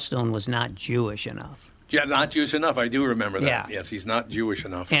Paul Wellstone was not Jewish enough. Yeah, not Jewish enough. I do remember that. Yeah. Yes, he's not Jewish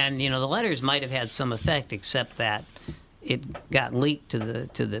enough. And the letters might have had some effect, except that it got leaked to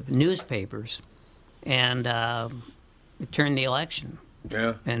the newspapers, and it turned the election.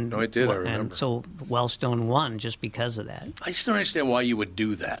 Yeah, And no, it did, I remember. And so Wellstone won just because of that. I still don't understand why you would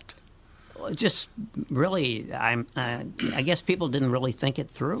do that. Just really, I guess people didn't really think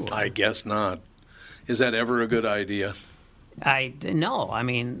it through. I guess not. Is that ever a good idea? No. I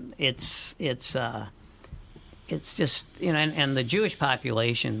mean, it's just and the Jewish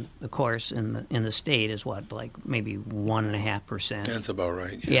population, of course, in the state is what, like maybe 1.5%. That's about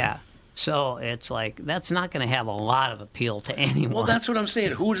right. Yeah. So it's like that's not going to have a lot of appeal to anyone. Well, that's what I'm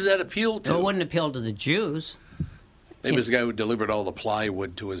saying. Who does that appeal to? It wouldn't appeal to the Jews. Maybe it's the guy who delivered all the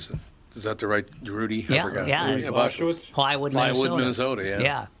plywood to his. Is that the right Rudy? I Yeah, forgot. yeah. Rudy Boschwitz. Plywood, Minnesota. Yeah.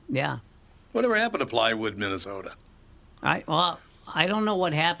 Yeah, yeah. Whatever happened to Plywood, Minnesota? I don't know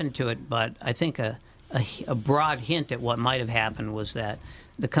what happened to it, but I think a broad hint at what might have happened was that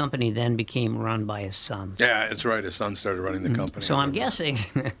the company then became run by his son. Yeah, that's right. His son started running the company. So I'm guessing.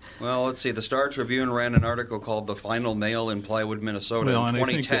 Well, let's see. The Star Tribune ran an article called "The Final Nail in Plywood, Minnesota" Well, in and I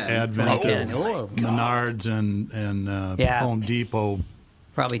think the 2010. advent Oh, of Menards and Yeah. Home Depot.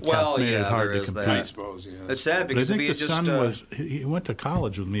 Probably tough. Well, Made it yeah, hard there to is compete. I that. suppose. Yeah. It's sad But I because if think he the had just son he went to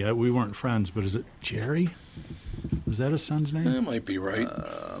college with me. We weren't friends, but is it Jerry? Was that his son's name? That might be right.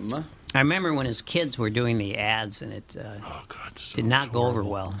 I remember when his kids were doing the ads, and it Oh God, so did not go over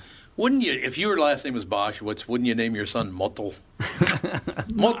horrible. well. Wouldn't you, if your last name was Boschwitz, wouldn't you name your son Muttel?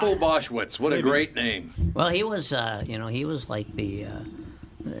 Muttel Boschwitz. What a great name. Well, he was, he was like the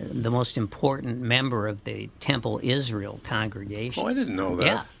most important member of the Temple Israel congregation. Oh, I didn't know that.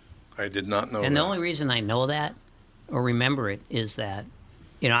 Yeah. I did not know And that. the only reason I know that or remember it is that,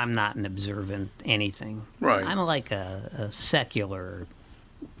 I'm not an observant anything. Right. I'm like a secular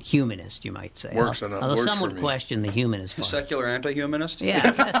humanist, you might say. Works enough. Although Works some for would me. question the humanist part. secular anti-humanist.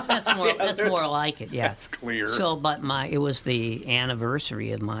 Yeah, that's more. Yeah, that's there's- more like it. Yeah, that's clear. So, but it was the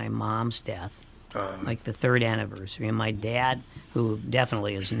anniversary of my mom's death, like the third anniversary, and my dad, who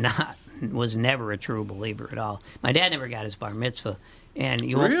definitely is not was never a true believer at all. My dad never got his bar mitzvah, and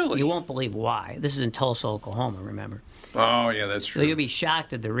you won't believe why. This is in Tulsa, Oklahoma. Remember? Oh yeah, that's true. So you'll be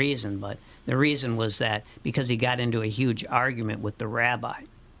shocked at the reason, but the reason was that because he got into a huge argument with the rabbi.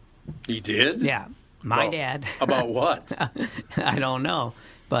 He did? Yeah, my dad. About what? I don't know,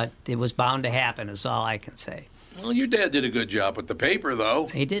 but it was bound to happen. Is all I can say. Well, your dad did a good job with the paper, though.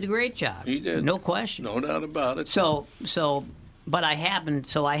 He did a great job. He did, no question, no doubt about it. But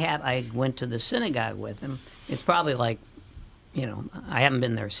I went to the synagogue with him. It's probably like, I haven't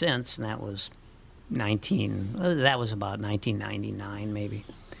been there since, and that was about 1999 maybe,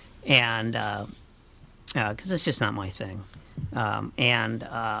 and because it's just not my thing, but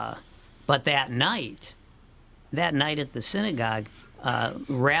that night at the synagogue,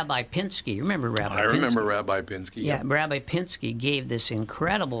 Rabbi Pinsky, you remember Rabbi Pinsky? I remember Rabbi Pinsky. Yeah, Rabbi Pinsky gave this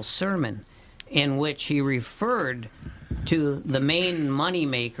incredible sermon in which he referred to the main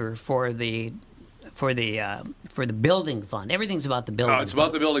moneymaker for the building fund. Everything's about the building fund. It's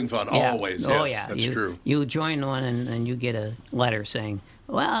about the building fund, always. Oh, yes, yeah. That's true. You join one and you get a letter saying,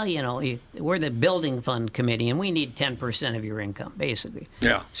 well, we're the building fund committee and we need 10% of your income, basically.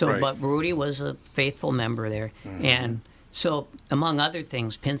 Yeah, So, right. But Rudy was a faithful member there. Mm-hmm. And so, among other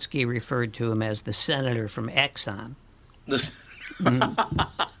things, Pinsky referred to him as the senator from Exxon. Mm-hmm.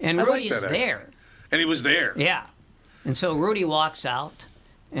 And Rudy's there. And he was there. Yeah. And so Rudy walks out,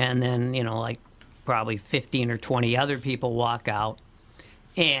 and then, probably 15 or 20 other people walk out.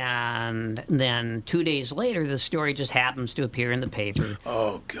 And then 2 days later, the story just happens to appear in the paper.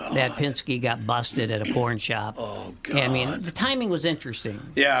 Oh, God. That Pinsky got busted at a porn shop. Oh, God. I mean, the timing was interesting.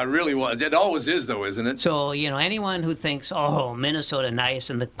 Yeah, it really was. It always is, though, isn't it? So, anyone who thinks, oh, Minnesota nice,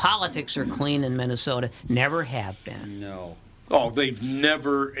 and the politics are clean in Minnesota, never have been. No. Oh, they've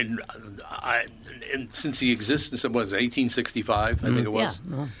never, since the existence of, 1865, I think it was?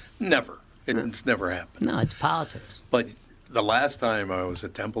 Yeah. Never. It's never happened. No, it's politics. But the last time I was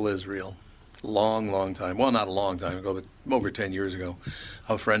at Temple Israel, long time, well, not a long time ago, but over 10 years ago,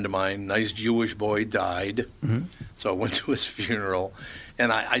 a friend of mine, nice Jewish boy, died. Mm-hmm. So I went to his funeral,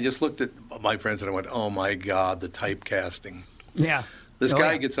 and I just looked at my friends and I went, oh, my God, the typecasting. Yeah. This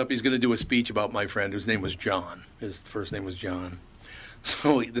guy gets up, he's going to do a speech about my friend whose name was John. His first name was John.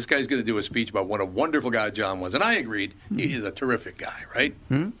 So this guy's going to do a speech about what a wonderful guy John was. And I agreed. He's a terrific guy, right?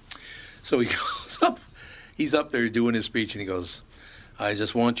 Mm-hmm. So he goes up. He's up there doing his speech, and he goes, I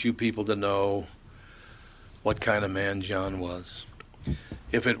just want you people to know what kind of man John was.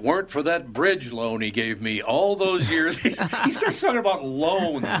 If it weren't for that bridge loan he gave me all those years, he starts talking about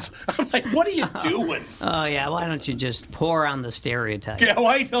loans. I'm like, what are you doing? Oh, yeah, why don't you just pour on the stereotype? Yeah,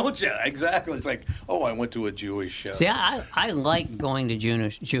 why don't you? Exactly. It's like, oh, I went to a Jewish See, I like going to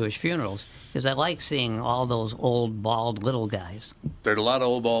Jewish funerals because I like seeing all those old, bald little guys. There's a lot of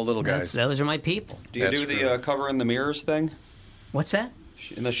old, bald little guys. Those are my people. Do you do the cover in the mirrors thing? What's that?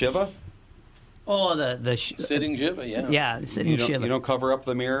 In the Shiva? Oh, the sitting Shiva, yeah. Yeah, sitting Shiva. You don't cover up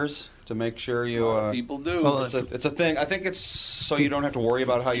the mirrors to make sure you... people do. Oh, it's a thing. I think it's so you don't have to worry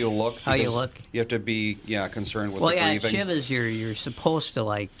about how you look. How you look. You have to be concerned with the breathing. Shivas, you're supposed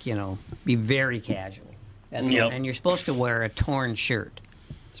to, be very casual. And you're supposed to wear a torn shirt.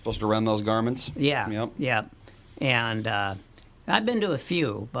 Supposed to rend those garments? Yeah. Yep. Yeah. And I've been to a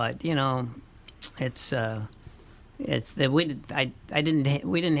few, but, it's that we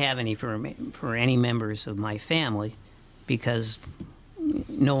didn't have any for any members of my family because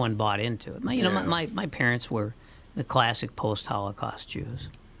no one bought into it. My parents were the classic post-Holocaust Jews.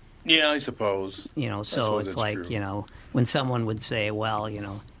 Yeah, I suppose. So it's like true. When someone would say, well,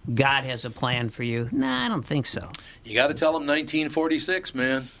 God has a plan for you. Nah, I don't think so. You got to tell them 1946,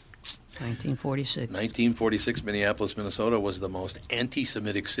 man. 1946, Minneapolis, Minnesota was the most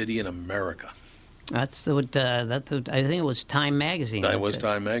anti-Semitic city in America. That's what I think it was Time Magazine. That was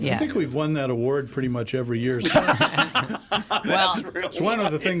Time Magazine. Yeah. I think we've won that award pretty much every year since. Well, it's one of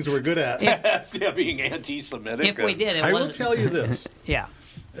the things we're good at. Being anti-Semitic. If we did, I will tell you this. Yeah.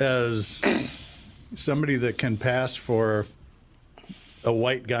 As somebody that can pass for a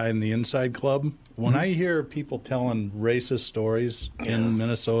white guy in the Inside Club, when I hear people telling racist stories in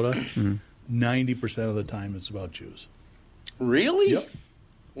Minnesota, 90% of the time it's about Jews. Really? Yep.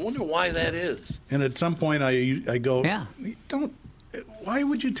 I wonder why that is. And at some point I go, why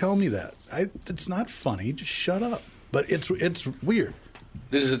would you tell me that? It's not funny. Just shut up. But it's weird.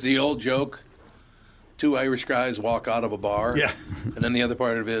 This is the old joke. Two Irish guys walk out of a bar. Yeah. And then the other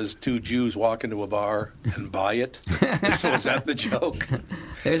part of it is two Jews walk into a bar and buy it. Was that the joke?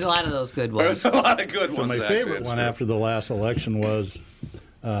 There's a lot of those good ones. There's a lot of good ones. So my favorite one after the last election was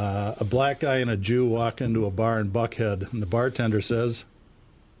a black guy and a Jew walk into a bar in Buckhead, and the bartender says,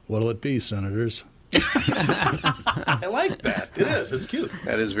 What'll it be, Senators? I like that. It is. It's cute.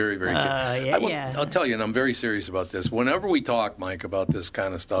 That is very, very cute. I'll tell you, and I'm very serious about this. Whenever we talk, Mike, about this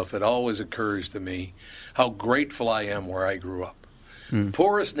kind of stuff, it always occurs to me how grateful I am where I grew up.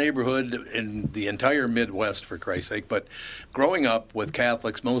 Poorest neighborhood in the entire Midwest, for Christ's sake, but growing up with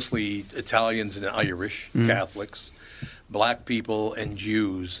Catholics, mostly Italians and Irish Catholics, black people and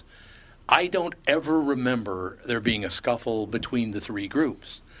Jews, I don't ever remember there being a scuffle between the three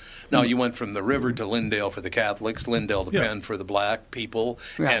groups. Now, you went from the river to Lyndale for the Catholics, Lyndale to Penn for the black people,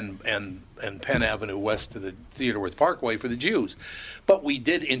 and Penn Avenue west to the Theodore Parkway for the Jews. But we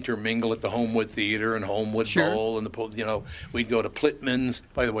did intermingle at the Homewood Theater and Homewood Bowl, and we'd go to Plitman's.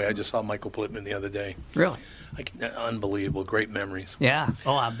 By the way, I just saw Michael Plitman the other day. Really? Unbelievable, great memories. Yeah.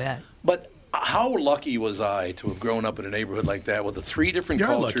 Oh, I bet. But how lucky was I to have grown up in a neighborhood like that with the three different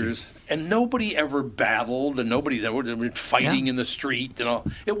cultures, and nobody ever battled, and nobody that were fighting in the street, and all.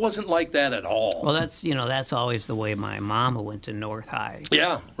 It wasn't like that at all. Well, that's always the way my mom, who went to North High,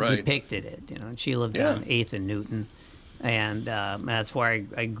 depicted it. And she lived on 8th and Newton, and that's where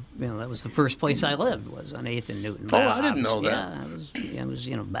I that was the first place I lived, was on 8th and Newton. Oh, I didn't know that. Yeah, I was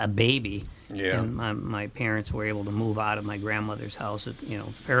a baby. Yeah. And my parents were able to move out of my grandmother's house,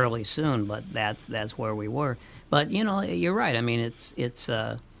 fairly soon. But that's where we were. But you're right. I mean, it's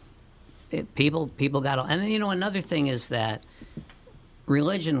people got. And then another thing is that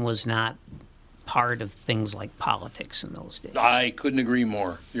religion was not part of things like politics in those days. I couldn't agree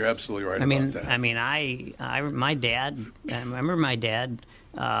more. You're absolutely right about that. I mean, I remember my dad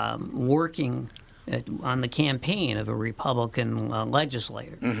working on the campaign of a Republican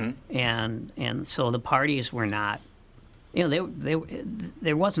legislator, and so the parties were not,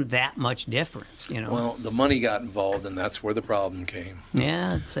 there wasn't that much difference, Well, the money got involved, and that's where the problem came.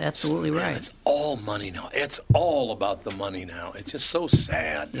 Yeah, it's absolutely right. It's all money now. It's all about the money now. It's just so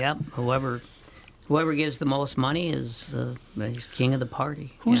sad. Yep. Whoever gives the most money is he's king of the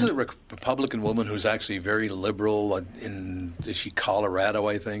party. Who's the Republican woman who's actually very liberal is she Colorado,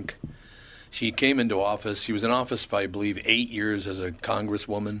 I think? She came into office. She was in office for, I believe, 8 years as a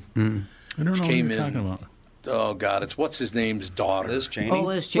congresswoman. I don't know what you're talking about. Oh, God, it's what's his name's daughter. Liz Cheney. Oh,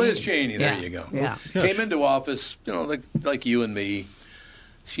 Liz Cheney. Liz Cheney, there you go. Yeah. Came into office, like you and me.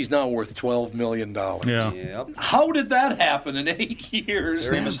 She's now worth $12 million. Yeah. Yep. How did that happen in 8 years?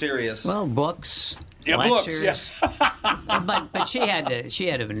 Very mysterious. Well, books. Yeah, lectures. books. Yeah. but she had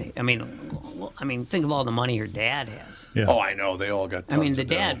to. I mean, think of all the money her dad has. Yeah. Oh, I know. They all got. Tons I mean, the of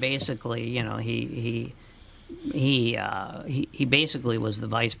dad dough. basically, he basically was the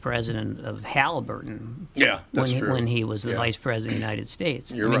vice president of Halliburton. Yeah, that's true. When he was the vice president of the United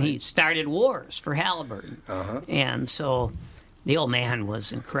States. You're right. He started wars for Halliburton. And so the old man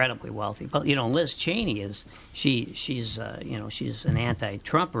was incredibly wealthy. But Liz Cheney she's an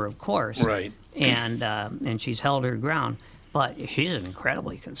anti-Trumper, of course. Right. And she's held her ground. But she's an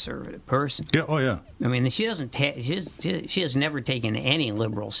incredibly conservative person. Yeah. Oh, yeah. I mean, she doesn't. She has never taken any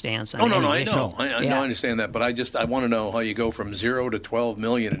liberal stance on. Oh no, any I issue. know. I understand that, but I want to know how you go from 0 to 12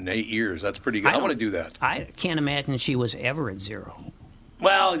 million in 8 years. That's pretty good. I want to do that. I can't imagine she was ever at zero.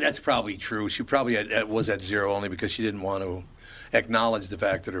 Well, that's probably true. She probably was at zero only because she didn't want to acknowledge the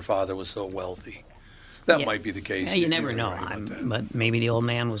fact that her father was so wealthy. That might be the case. Yeah, you never know. Right, but maybe the old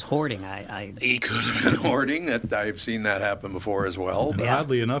man was hoarding. He could have been hoarding. I've seen that happen before as well. And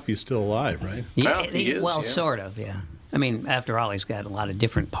oddly enough, he's still alive, right? Yeah, he is, well, yeah. sort of, yeah. I mean, after all, he's got a lot of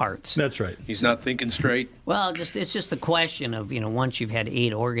different parts. That's right. He's not thinking straight. Well, it's just the question of, once you've had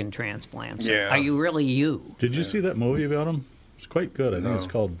 8 organ transplants, Yeah. are you really you? Did you see that movie about him? It's quite good. I think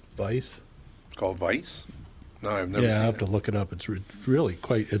it's called Vice. It's called Vice? No, I've never seen I have it. to look it up. It's really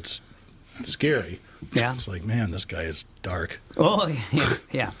quite. It's scary. Yeah. It's like, man, this guy is dark. Oh,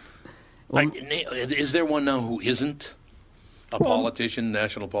 yeah. Is there one now who isn't a politician,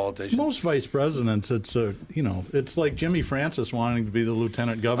 national politician? Most vice presidents, it's like Jimmy Francis wanting to be the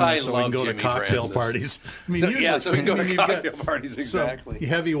lieutenant governor I so we love can go Jimmy to cocktail Francis. parties. I mean, So we can go to you've got cocktail parties, exactly. some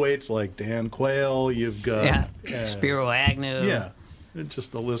heavyweights like Dan Quayle. You've got Spiro Agnew. Yeah.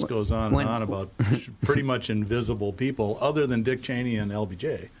 The list goes on and on about pretty much invisible people other than Dick Cheney and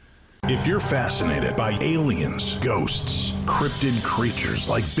LBJ. If you're fascinated by aliens, ghosts, cryptid creatures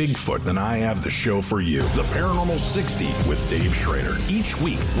like Bigfoot, then I have the show for you. The Paranormal 60 with Dave Schrader. Each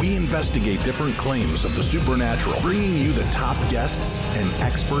week, we investigate different claims of the supernatural, bringing you the top guests and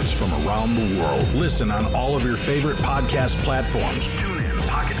experts from around the world. Listen on all of your favorite podcast platforms. Tune in,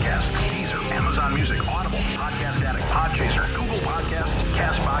 Pocket Casts, Deezer, Amazon Music, Audible, Podcast Addict, Podchaser, Google Podcasts,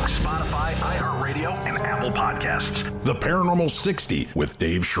 CastBox, Spotify, iHeartRadio, and Apple Podcasts. The Paranormal 60 with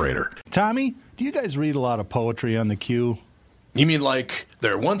Dave Schrader. Tommy, do you guys read a lot of poetry on the Q? You mean like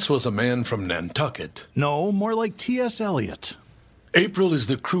there once was a man from Nantucket? No, more like T.S. Eliot. April is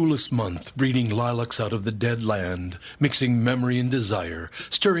the cruelest month, breeding lilacs out of the dead land, mixing memory and desire,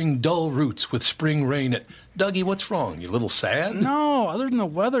 stirring dull roots with spring rain at... Dougie, what's wrong? You a little sad? No, other than the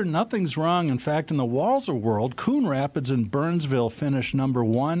weather, nothing's wrong. In fact, in the Walser world, Coon Rapids and Burnsville finished number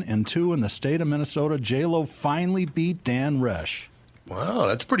 1 and 2 in the state of Minnesota. J-Lo finally beat Dan Resch. Wow,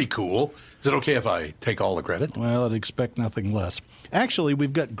 that's pretty cool. Is it okay if I take all the credit? Well, I'd expect nothing less. Actually,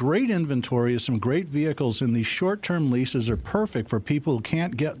 we've got great inventory of some great vehicles, and these short-term leases are perfect for people who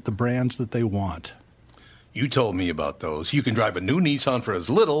can't get the brands that they want. You told me about those. You can drive a new Nissan for as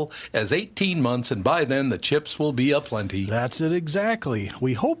little as 18 months, and by then the chips will be aplenty. That's it exactly.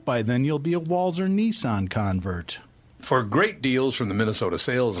 We hope by then you'll be a Walser Nissan convert. For great deals from the Minnesota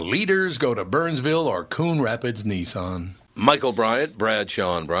sales leaders, go to Burnsville or Coon Rapids Nissan. Michael Bryant,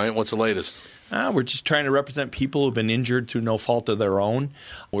 Bradshaw and Bryant, what's the latest? We're just trying to represent people who've been injured through no fault of their own.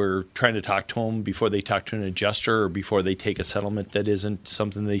 We're trying to talk to them before they talk to an adjuster or before they take a settlement that isn't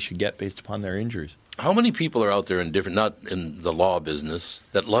something they should get based upon their injuries. How many people are out there in different, not in the law business,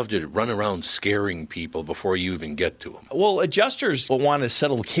 that love to run around scaring people before you even get to them? Well, adjusters want to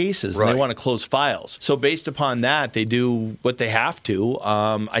settle cases and Right. they want to close files. So based upon that, they do what they have to.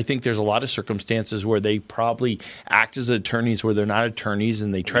 I think there's a lot of circumstances where they probably act as attorneys where they're not attorneys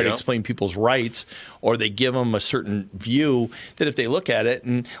and they try to Yeah. explain people's rights or they give them a certain view that if they look at it.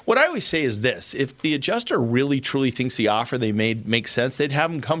 And what I always say is this, if the adjuster really truly thinks the offer they made makes sense, they'd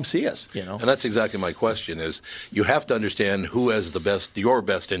have them come see us, you know. And that's exactly my question is you have to understand who has your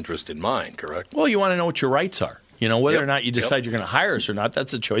best interest in mind, correct? Well, you want to know what your rights are. You know, whether Yep. or not you decide you're going to hire us or not,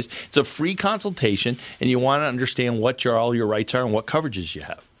 that's a choice. It's a free consultation, and you want to understand what all your rights are and what coverages you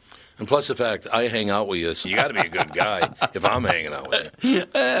have. And plus the fact I hang out with you, so you got to be a good guy if I'm hanging out with you.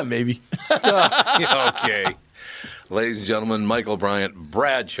 Maybe. Okay. Ladies and gentlemen, Michael Bryant,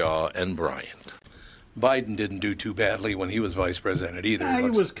 Bradshaw and Bryant. Biden didn't do too badly when he was vice president either. He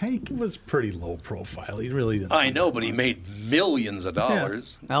was pretty low profile. He really didn't. I know, but he made millions of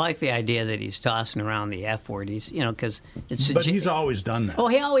dollars. I like the idea that he's tossing around the F word. He's, because it's. But he's always done that. Oh,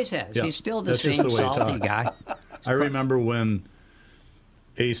 he always has. Yeah. He's still the That's just same the way he salty talks. guy. I remember when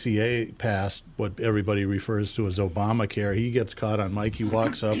ACA passed what everybody refers to as Obamacare. He gets caught on mic. He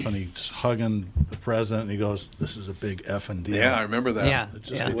walks up and he's hugging the president and he goes, "This is a big effing deal." Yeah, I remember that. Yeah, It's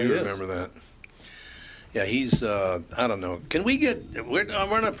just yeah. the way I do it is. remember that. Yeah, he's, I don't know. Can we get, we're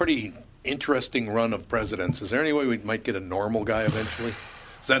on a pretty interesting run of presidents. Is there any way we might get a normal guy eventually?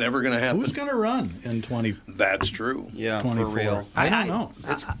 Is that ever going to happen? Who's going to run in 2024? That's true. Yeah, for real. I don't know.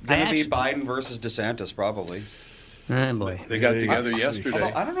 It's I going to be actually- Biden versus DeSantis, probably. Oh, boy. They got Yeah, together yeah. yesterday.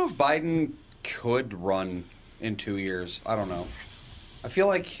 Although I don't know if Biden could run in 2 years. I don't know. I feel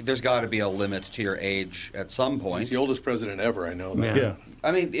like there's got to be a limit to your age at some He's point. the oldest president ever, I know that. Yeah.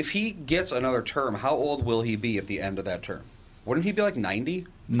 I mean, if he gets another term, how old will he be at the end of that term? Wouldn't he be like 90?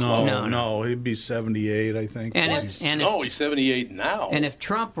 No, he'd be 78, I think. And He's- He's 78 now. And if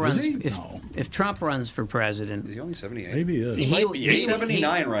Trump runs, he? if, No. if Trump runs for president, Is he only 78? Maybe he is. He might be He's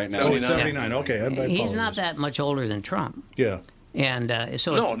 79 right now. Oh, 79. 79. Okay, I he's apologize. not that much older than Trump. Yeah. And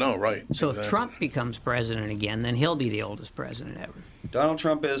so, No, right. so if Exactly. Trump becomes president again, then he'll be the oldest president ever. Donald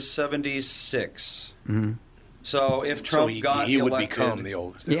Trump is 76. So if Trump So got he would elected, become the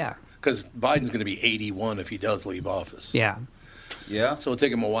oldest. Yeah. Because Biden's going to be 81 if he does leave office. Yeah. Yeah. So it'll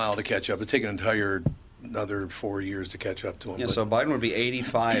take him a while to catch up. It'll take another 4 years to catch up to him. Yeah, but- so Biden would be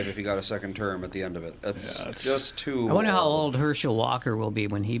 85 if he got a second term at the end of it. That's just too. I wonder how old Herschel Walker will be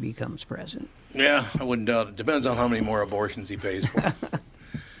when he becomes president. Yeah, I wouldn't doubt it. Depends on how many more abortions he pays for.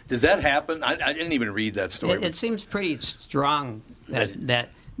 Does that happen? I didn't even read that story. It seems pretty strong that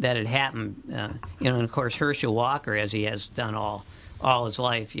it happened. And of course Herschel Walker, as he has done all his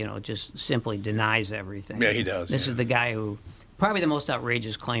life, just simply denies everything. Yeah, he does, This yeah. is the guy who. Probably the most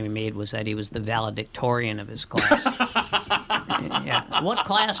outrageous claim he made was that he was the valedictorian of his class. Yeah. What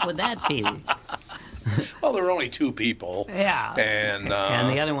class would that be? Well, there were only two people. Yeah. And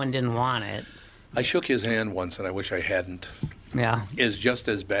the other one didn't want it. I shook his hand once, and I wish I hadn't. Yeah. Is just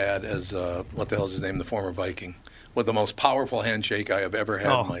as bad as, what the hell is his name, the former Viking, with the most powerful handshake I have ever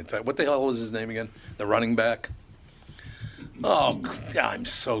had in my time. What the hell was his name again? The running back? Oh, I'm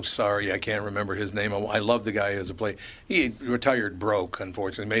so sorry. I can't remember his name. I love the guy as a player. He retired broke,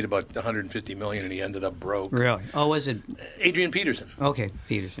 unfortunately. Made about $150 million, and he ended up broke. Really? Oh, was it? Adrian Peterson. Okay,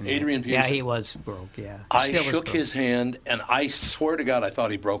 Peterson. Yeah. Adrian Yeah, Peterson. he was broke, yeah. I Still was shook broke. his hand, and I swear to God, I thought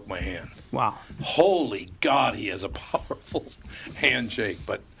he broke my hand. Wow. Holy God, he has a powerful handshake.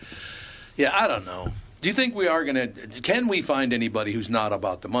 But, yeah, I don't know. Do you think we are going to? Can we find anybody who's not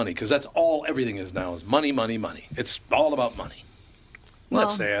about the money? Because that's all everything is now is money, money, money. It's all about money. Well,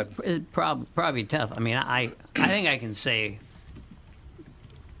 That's sad. It's probably tough. I mean, I think I can say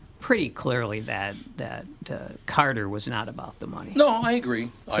pretty clearly that Carter was not about the money. No, I agree.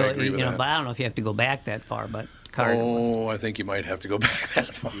 I agree with that. But I don't know if you have to go back that far. But Carter. Oh, I think you might have to go back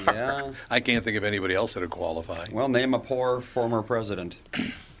that far. Yeah. I can't think of anybody else that would qualify. Well, name a poor former president.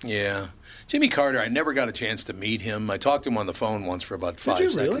 Yeah. Jimmy Carter, I never got a chance to meet him. I talked to him on the phone once for about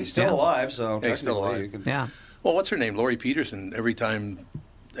 5 seconds. He's still alive, so Yeah, he's still alive. you can- Yeah. Well, what's her name? Lori Peterson. Every time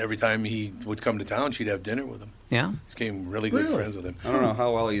he would come to town, she'd have dinner with him. Yeah. Became really good friends with him. I don't know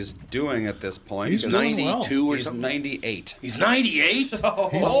how well he's doing at this point. He's He's doing 92 or He's something. 98. He's 98?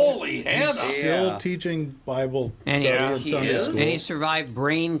 Holy Hannah. Still Yeah. teaching Bible And study Yeah, at he Sunday is. school. And he survived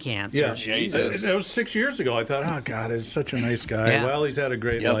brain cancer. Yeah, Jesus. That was 6 years ago. I thought, oh God, he's such a nice guy. Yeah. Well, he's had a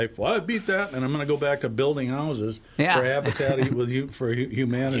great Yep. life. Well, I beat that, and I'm going to go back to building houses Yeah. for Habitat for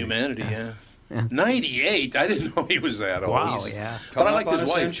Humanity. Humanity, yeah. 98? I didn't know he was that old. Wow, yeah. But I Coming liked up his on a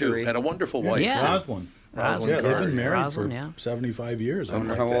wife, century. too. Had a wonderful wife, Yeah. too. Rosalind. Rosalind Yeah, they've Carter. been married Rosalind, for yeah. 75 years. I wonder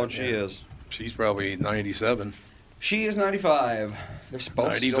like how that, old she yeah. is. She's probably 97. She is 95. They're both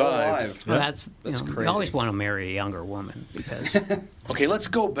 95. still alive. Well, that's That's you crazy. always want to marry a younger woman because Okay, let's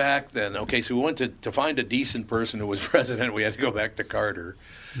go back then. Okay, so we went to find a decent person who was president. We had to go back to Carter.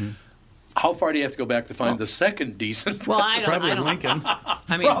 How far do you have to go back to find the second decent well, president? Probably I don't. Lincoln.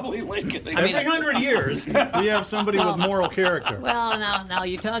 I mean, Probably Lincoln. I mean, Every 100 years, we have somebody with moral character. well, now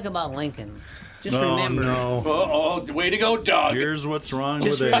you talk about Lincoln. Just No, remember. no. oh, way to go, Doug. Here's what's wrong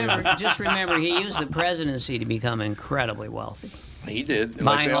Just with remember, Abe. just remember, he used the presidency to become incredibly wealthy, He did. like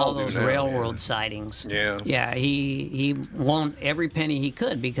buying they all do those now, railroad sidings. Yeah. Yeah, he loaned every penny he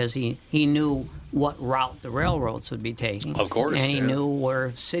could because he knew what route the railroads would be taking. Of course, and he yeah. knew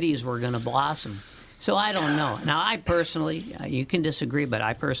where cities were going to blossom. So I don't know. Now, I personally, you can disagree, but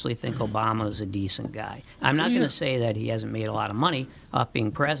I personally think Obama is a decent guy. I'm not going to say that he hasn't made a lot of money off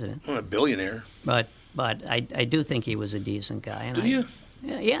being president, I'm a billionaire. but I do think he was a decent guy. And Do you?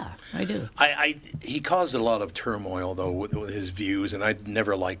 Yeah, I do. He caused a lot of turmoil, though, with his views, and I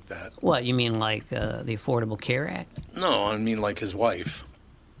never liked that. What, you mean like the Affordable Care Act? No, I mean like his wife.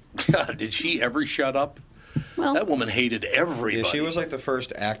 God, did she ever shut up? Well, That woman hated everybody. Yeah, she was like the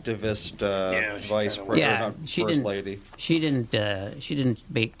first activist Yeah, she vice kinda was. president, yeah, not she first didn't. lady. She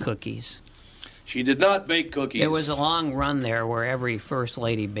didn't bake cookies. She did not bake cookies. There was a long run there where every first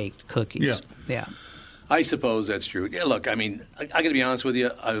lady baked cookies. Yeah. I suppose that's true. Yeah, look, I mean, I got to be honest with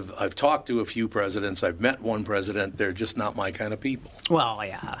you. I've talked to a few presidents. I've met one president. They're just not my kind of people. Well,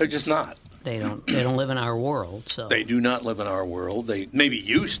 yeah. They're just not. They don't live in our world, so They do not live in our world. They maybe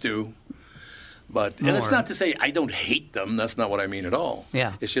used to. But and it's More. not to say I don't hate them. That's not what I mean at all.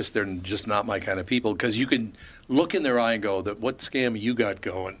 Yeah. It's just they're just not my kind of people because you can look in their eye and go, "That what scam you got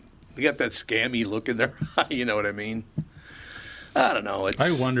going?" They got that scammy look in their eye. You know what I mean? I don't know. It's,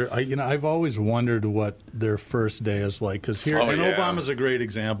 I wonder. I've always wondered what their first day is like. Because here, Oh, and yeah. Obama's a great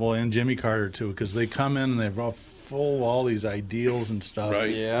example, and Jimmy Carter too. Because they come in and they're all full of all these ideals and stuff.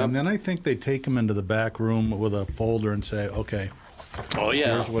 Right. Yeah. And then I think they take them into the back room with a folder and say, "Okay, Oh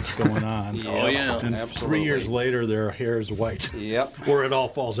yeah. here's what's going on." Oh, yeah. And Absolutely. 3 years later, their hair is white. Yep. Or it all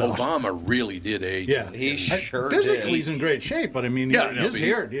falls out. Obama really did age. Yeah, He sure physically did. he's in great shape, but I mean, Yeah, no, his but he-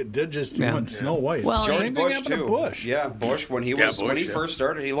 hair it did just he Yeah. went Snow White. Well, Same George thing Bush happened too. to Bush. Yeah, Bush when he Yeah, was when Bush, he yeah. first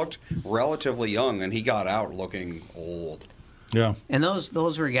started, he looked relatively young, and he got out looking old. Yeah. and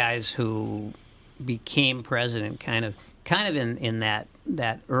those were guys who became president kind of in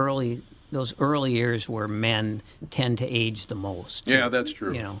that early those early years where men tend to age the most. Yeah, that's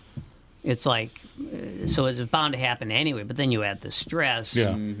true. You know, it's like so it's bound to happen anyway. But then you add the stress.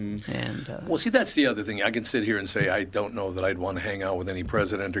 Yeah. And Well, see, that's the other thing. I can sit here and say I don't know that I'd want to hang out with any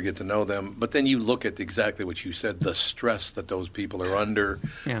president or get to know them. But then you look at exactly what you said, the stress that those people are under,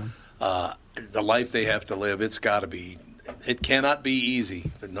 yeah. the life they have to live. It cannot be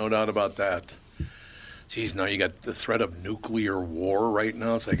easy. There's no doubt about that. Geez, now you got the threat of nuclear war right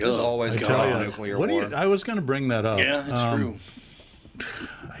now. It's like, There's oh, always God. gonna be nuclear What do war. you, I was going to bring that up. Yeah, it's true.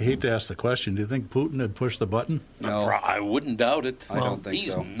 I hate to ask the question. Do you think Putin had pushed the button? No. I wouldn't doubt it. I don't think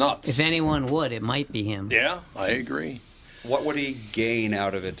He's so. nuts. If anyone would, it might be him. Yeah, I agree. What would he gain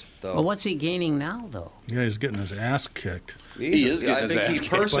out of it, though? But what's he gaining now, though? Yeah, he's getting his ass kicked He is getting I his think ass he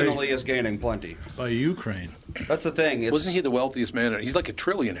kicked. personally is gaining plenty. by Ukraine. That's the thing. Wasn't he the wealthiest man? He's like a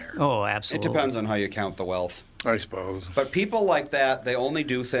trillionaire, Oh, It absolutely. depends on how you count the wealth. I suppose. But people like that, they only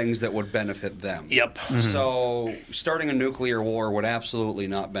do things that would benefit them. Yep. So starting a nuclear war would absolutely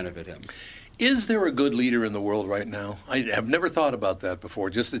not benefit him. Is there a good leader in the world right now? I have never thought about that before.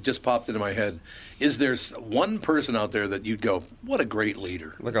 It just popped into my head. Is there one person out there that you'd go, what a great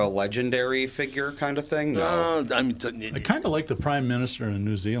leader? Like a legendary figure kind of thing? No. I kind of like the Prime Minister in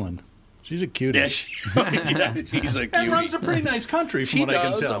New Zealand. She's a cutie. Yeah, she's a cutie. And runs a pretty nice country, from what I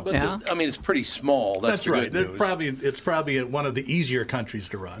can tell. But I mean, it's pretty small. That's the right. Good news. It's probably one of the easier countries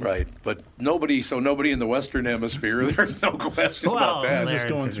to run. Right, but nobody in the Western Hemisphere. There's no question about that. Just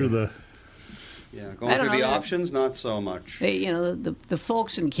going through the. Yeah, going through the options, not so much. The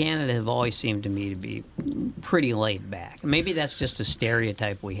folks in Canada have always seemed to me to be pretty laid back. Maybe that's just a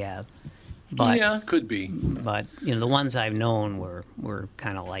stereotype we have. But, yeah, could be. But the ones I've known were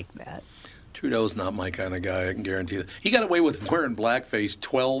kind of like that. Trudeau's not my kind of guy, I can guarantee that. He got away with wearing blackface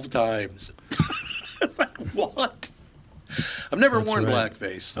 12 times. It's like, what? I've never worn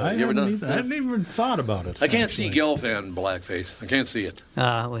blackface. So I hadn't even thought about it. I can't see Gelfand blackface. I can't see it.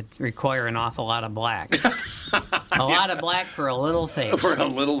 It would require an awful lot of black. A lot of black for a little face. For a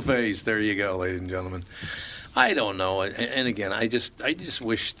little face. There you go, ladies and gentlemen. I don't know. And again, I just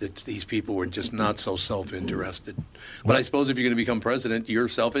wish that these people were just not so self-interested. But I suppose if you're going to become president, you're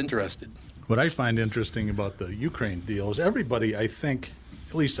self-interested. What I find interesting about the Ukraine deal is everybody, I think,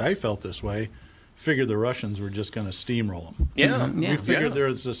 at least I felt this way, figured the Russians were just going to steamroll them. Yeah. We figured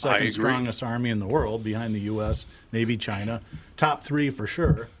there's the second strongest army in the world behind the U.S., Navy, China. Top three for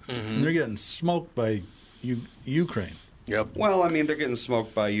sure. Mm-hmm. And they're getting smoked by Ukraine. Yep. Well, I mean, they're getting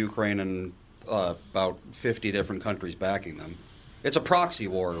smoked by Ukraine and about 50 different countries backing them. It's a proxy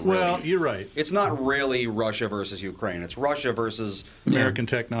war, really. Well, you're right. It's not really Russia versus Ukraine. It's Russia versus American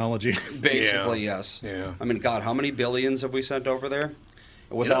technology. Basically, yes. Yeah. I mean, God, how many billions have we sent over there?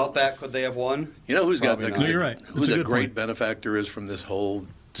 Without that, could they have won? You know who's Probably got not. the You're right. Who the great benefactor is from this whole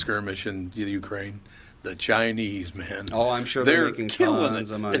skirmish in Ukraine? The Chinese, man. Oh, I'm sure they're making killing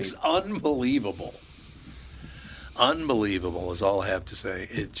tons it. of money. It's unbelievable. Unbelievable is all I have to say.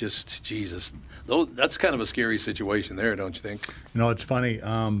 It just, Jesus. That's kind of a scary situation there, don't you think? It's funny.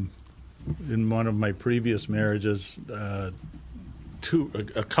 In one of my previous marriages, a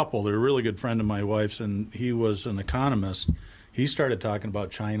couple, they're a really good friend of my wife's, and he was an economist. He started talking about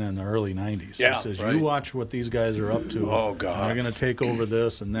China in the early 90s. Yeah, he says, right. you watch what these guys are up to. Oh, God. They're going to take over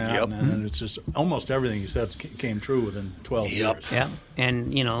this and that. Yep. And it's just almost everything he said came true within 12 years. Yeah.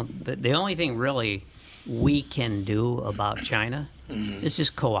 And, the only thing really we can do about China is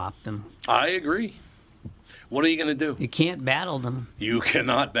just co-opt them. I agree. What are you going to do? You can't battle them. You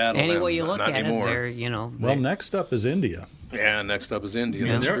cannot battle them. Any way you look not at anymore. it, Well, next up is India. Yeah, next up is India.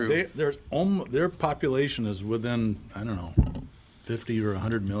 Yeah. That's true. Their population is within, 50 or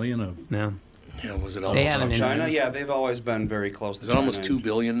 100 million of. No. Yeah, was it They almost haven't China? Yeah, they've always been very close to Is it China. almost 2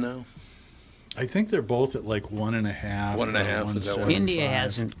 billion now? I think they're both at like 1.5. 1.5, is that what? India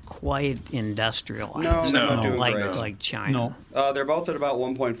hasn't quite industrialized. No, they're not doing like great. like China. No. They're both at about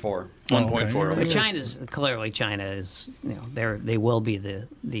 1.4. 1.4. But China is they will be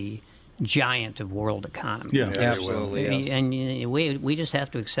the giant of world economy. Yeah. Absolutely, yes. And we just have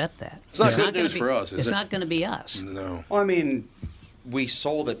to accept that. It's not good gonna news be- for us, is It's it? not going to be us. No. Well, I mean, we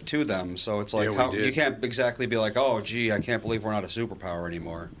sold it to them, so it's like Yeah, we did. you can't exactly be like, oh, gee, I can't believe we're not a superpower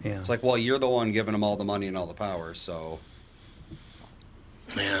anymore. Yeah. It's like, well, you're the one giving them all the money and all the power, so.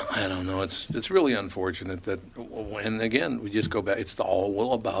 Yeah, I don't know. It's really unfortunate that, and again, we just go back. It's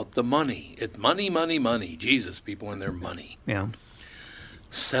all about the money. It's money, money, money. Jesus, people and their money. Yeah.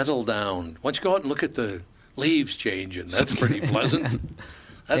 Settle down. Why don't you go out and look at the leaves changing? That's pretty pleasant.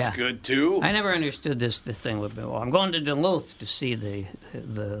 That's Yeah. good too. I never understood this thing with I'm going to Duluth to see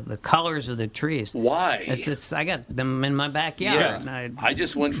the colors of the trees. Why? I got them in my backyard. Yeah. And I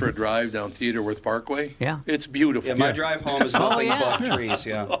just went for a drive down Theodorworth Parkway. Yeah. It's beautiful. Yeah, my drive home is nothing yeah. but trees,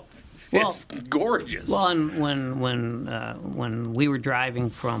 yeah. It's gorgeous. Well, and when we were driving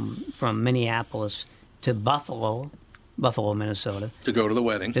from Minneapolis to Buffalo, Minnesota, to go to the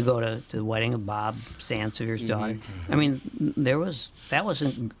wedding. to go to the wedding of Bob Sansevier's daughter. I mean, that was a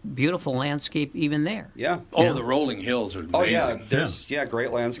beautiful landscape even there. Yeah. Oh, the rolling hills are amazing. Oh, yeah. There's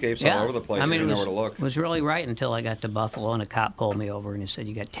great landscapes all over the place. I mean, you it know was, where to look. It was really right until I got to Buffalo, and a cop pulled me over, and he said,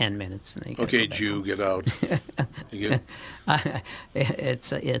 "You got 10 minutes." And then you gotta Okay, go back Jew, home." get out.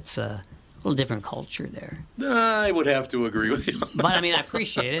 It's a little different culture there. I would have to agree with you. But I mean, I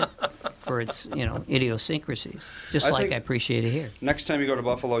appreciate it for its idiosyncrasies, just like I appreciate it here. Next time you go to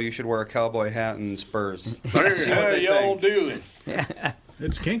Buffalo, you should wear a cowboy hat and spurs. See what How they y'all think. doing?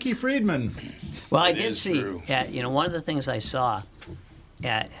 It's Kinky Friedman. Well, I It did is see. true. One of the things I saw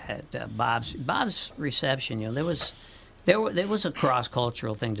at Bob's reception. There was a cross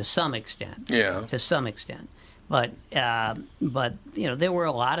cultural thing to some extent. Yeah. To some extent, But there were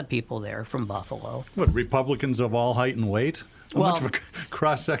a lot of people there from Buffalo. What, Republicans of all height and weight? How much of a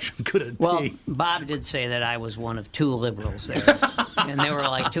cross section could it be? Bob did say that I was one of 2 liberals there, and there were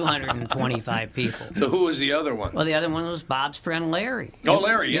like 225 people. So who was the other one? Well, the other one was Bob's friend Larry. Oh,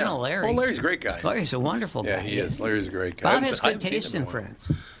 Larry, You yeah. know Larry. Oh, Larry's a great guy. Larry's a wonderful guy. Yeah, he is. Larry's a great guy. Bob has good taste in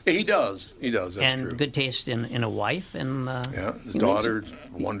friends. Yeah, he does. He does. That's and true. good taste in a wife and his daughter,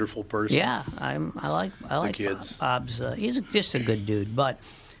 wonderful person. Yeah, I like kids. Bob's. He's just a good dude, but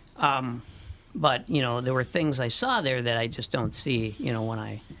there were things I saw there that I just don't see.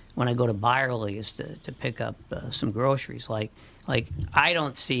 When I go to Byerly's to pick up some groceries, like I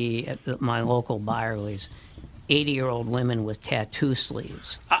don't see at my local Byerly's 80-year-old women with tattoo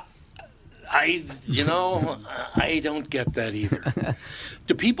sleeves. I don't get that either.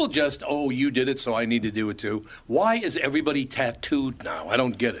 Do people just, you did it, so I need to do it too? Why is everybody tattooed now? I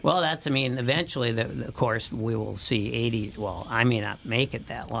don't get it. Well, eventually, of course, we will see 80. Well, I may not make it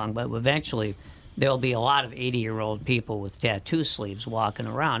that long, but eventually there'll be a lot of 80-year-old people with tattoo sleeves walking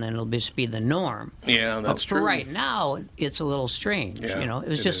around, and it'll just be the norm. Yeah, that's true. For right now, it's a little strange. Yeah, it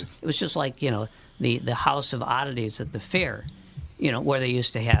was just like the House of Oddities at the fair. Where they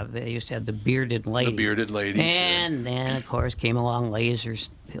used to have the bearded lady. The bearded lady. And then, of course, came along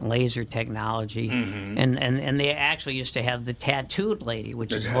laser technology, and they actually used to have the tattooed lady,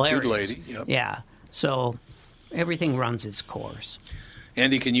 which is hilarious. Tattooed lady, yep. Yeah. So everything runs its course.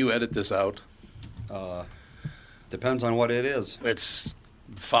 Andy, can you edit this out? Depends on what it is. It's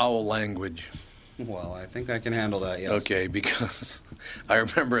foul language. Well, I think I can handle that, yes. Okay, because I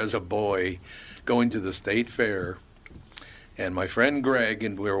remember as a boy going to the state fair. And my friend Greg,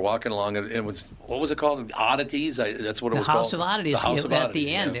 and we were walking along, and it was, what was it called? Oddities? That's what it was called? The House of Oddities. The House of At Oddities,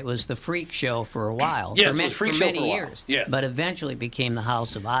 the end, it was the freak show for a while. Yes, it was freak show many for a while. years. Yes. But eventually it became the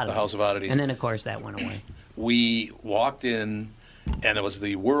House of Oddities. The House of Oddities. And then, of course, that went away. We walked in, and it was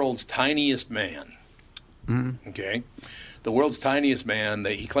the world's tiniest man. Mm-hmm. Okay? The world's tiniest man.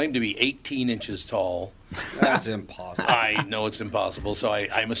 He claimed to be 18 inches tall. That's impossible. I know it's impossible. So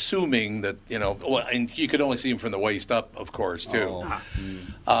I'm assuming that, and you could only see him from the waist up, of course, too.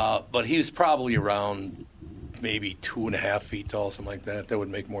 But he was probably around maybe 2.5 feet tall, something like that. That would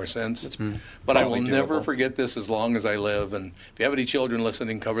make more sense. But I will never forget this as long as I live. And if you have any children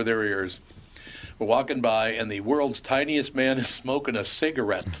listening, cover their ears. We're walking by, and the world's tiniest man is smoking a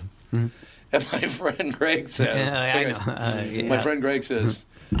cigarette. And my friend Greg says, my friend Greg says,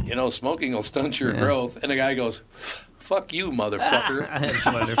 smoking will stunt your growth. And the guy goes, fuck you, motherfucker. That's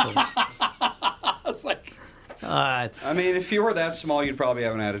wonderful. It's like... I mean, if you were that small, you'd probably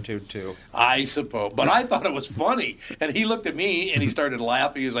have an attitude, too. I suppose. But I thought it was funny. And he looked at me, and he started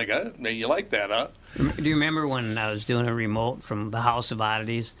laughing. He was like, you like that, huh? Do you remember when I was doing a remote from the House of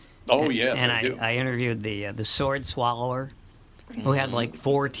Oddities? Oh, yes, and I do. I interviewed the sword swallower, who had like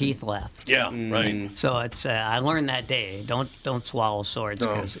 4 teeth left. Yeah, right. So it's I learned that day, don't swallow swords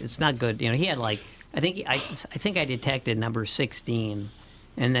because it's not good. He had like I think I detected number 16,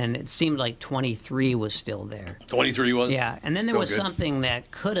 and then it seemed like 23 was still there. 23 was? Yeah, and then there was something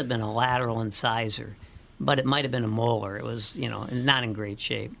that could have been a lateral incisor, but it might have been a molar. It was not in great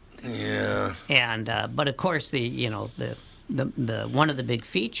shape. Yeah. And but of course the one of the big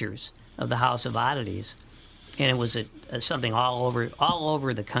features of the House of Oddities. And it was something all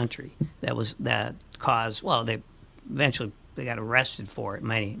over the country that caused. Well, they eventually got arrested for it.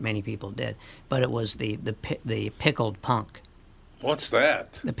 Many people did, but it was the pickled punk. What's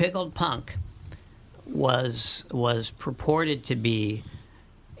that? The pickled punk was purported to be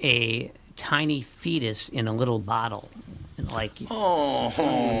a tiny fetus in a little bottle, like.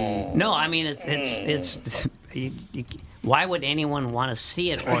 Oh. No, I mean it's. Why would anyone want to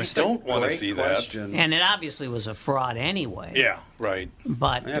see it? I don't want to see that. And it obviously was a fraud anyway. Yeah, right.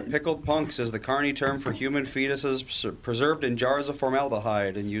 But pickled punks is the Carney term for human fetuses preserved in jars of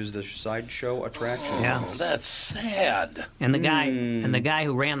formaldehyde and used as sideshow attractions. Yeah, that's sad. And the guy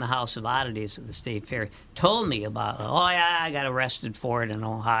who ran the House of Oddities at the State Fair told me about. Oh yeah, I got arrested for it in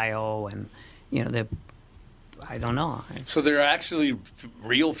Ohio, and I don't know. So they're actually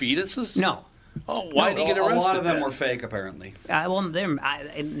real fetuses? No. Oh, why did he get arrested? A lot of them were fake, apparently. Well, there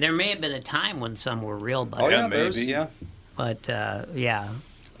may have been a time when some were real, but maybe, yeah. But yeah.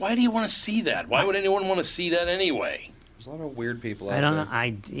 Why do you want to see that? Why would anyone want to see that anyway? There's a lot of weird people out there.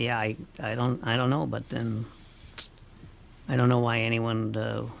 I don't know, but then I don't know why anyone.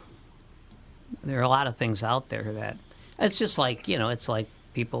 There are a lot of things out there that it's just like it's like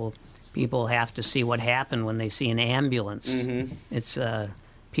people have to see what happened when they see an ambulance. Mm-hmm. It's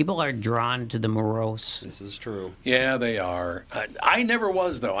People are drawn to the morose. This is true. Yeah, they are. I never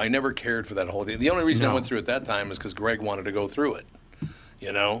was, though. I never cared for that whole thing. The only reason I went through it that time is because Greg wanted to go through it.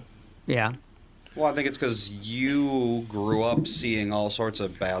 You know? Yeah. Well, I think it's because you grew up seeing all sorts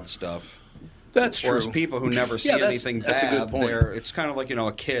of bad stuff. That's true. Whereas people who never see anything that's bad, a good point. It's kind of like,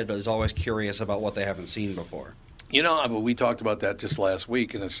 a kid is always curious about what they haven't seen before. We talked about that just last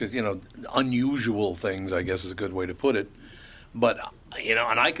week, and it's just, unusual things, I guess is a good way to put it. But, and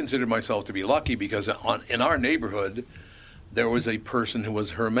I consider myself to be lucky because in our neighborhood, there was a person who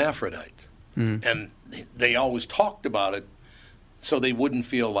was hermaphrodite. And they always talked about it so they wouldn't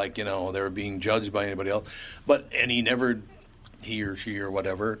feel like, they were being judged by anybody else. And he or she or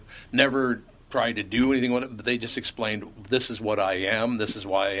whatever, never tried to do anything with it, but they just explained, this is what I am, this is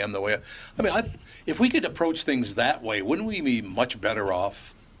why I am the way if we could approach things that way, wouldn't we be much better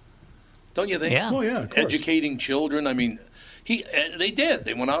off? Don't you think? Yeah. Oh, yeah, of course. Educating children, they did.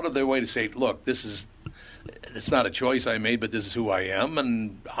 They went out of their way to say, look, it's not a choice I made, but this is who I am,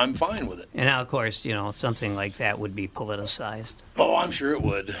 and I'm fine with it. And now, of course, something like that would be politicized. Oh, I'm sure it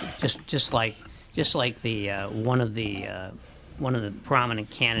would. Just like the one of the prominent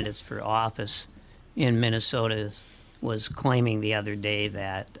candidates for office in Minnesota was claiming the other day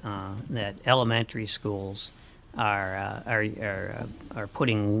that elementary schools are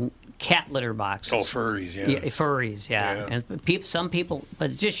putting cat litter boxes. Oh, furries, yeah. Furries, yeah. And some people,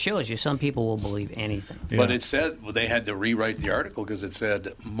 but it just shows you some people will believe anything. Yeah. But it said they had to rewrite the article because it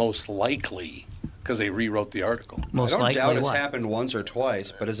said most likely, because they rewrote the article. Most I don't likely doubt it's what? happened once or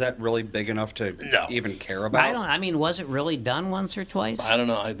twice, but is that really big enough to even care about? Was it really done once or twice? I don't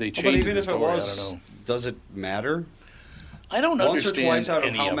know. They changed But even the if story. it was, I don't know. does it matter? I don't Once understand or twice out of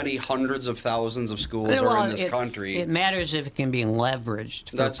any how of many it. hundreds of thousands of schools are in this country. It matters if it can be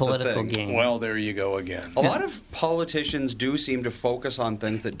leveraged for That's the political thing. gain. Well, there you go again. A lot of politicians do seem to focus on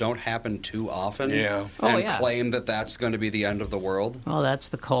things that don't happen too often. Yeah. And claim that that's going to be the end of the world. Well, that's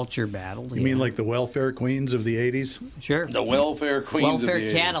the culture battle. You mean like the welfare queens of the 80s? Sure. The welfare queens welfare of the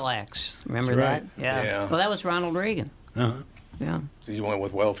 80s. Cadillacs. Remember That's that? right. Yeah. Well, that was Ronald Reagan. Uh-huh. Yeah. So you went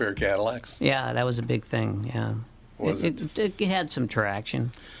with welfare Cadillacs? Yeah, that was a big thing. Yeah. Was it? It had some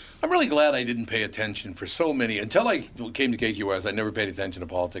traction. I'm really glad I didn't pay attention for so many. Until I came to KQS, I never paid attention to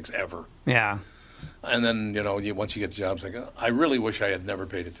politics ever. Yeah. And then, once you get the job, it's like, I really wish I had never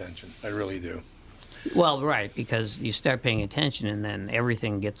paid attention. I really do. Well, right, because you start paying attention and then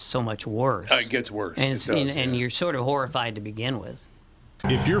everything gets so much worse. It gets worse. And, It does, and you're sort of horrified to begin with.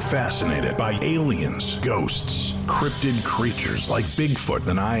 If you're fascinated by aliens, ghosts, cryptid creatures like Bigfoot,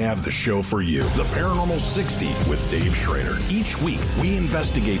 then I have the show for you. The Paranormal 60 with Dave Schrader. Each week, we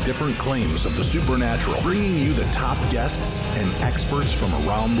investigate different claims of the supernatural, bringing you the top guests and experts from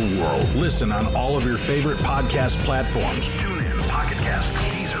around the world. Listen on all of your favorite podcast platforms. Tune in, Pocket Casts,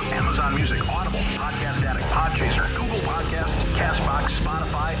 Deezer, Amazon Music, Audible, Podcast Addict, Podchaser, Google Podcasts, Castbox,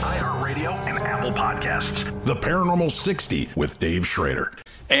 Spotify, iHeartRadio, and Apple Podcasts. The Paranormal 60 with Dave Schrader.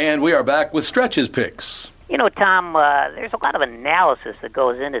 And we are back with Stretch's picks. Tom, there's a lot of analysis that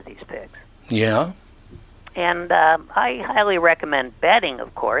goes into these picks. Yeah? And I highly recommend betting,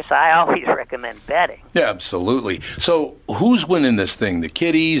 of course. I always recommend betting. Yeah, absolutely. So who's winning this thing? The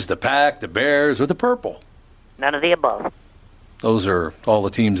Kitties, the Pack, the Bears, or the Purple? None of the above. Those are all the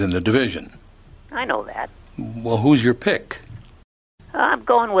teams in the division. I know that. Well, who's your pick? I'm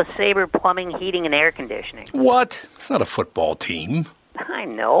going with Sabre Plumbing, Heating, and Air Conditioning. What? It's not a football team. I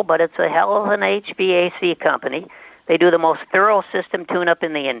know, but it's a hell of an HVAC company. They do the most thorough system tune-up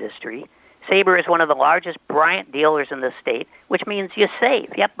in the industry. Sabre is one of the largest Bryant dealers in the state, which means you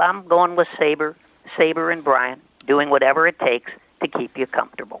save. Yep, I'm going with Sabre and Bryant, doing whatever it takes to keep you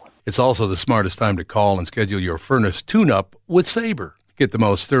comfortable. It's also the smartest time to call and schedule your furnace tune-up with Sabre. Get the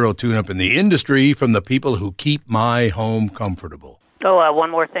most thorough tune-up in the industry from the people who keep my home comfortable. Oh, one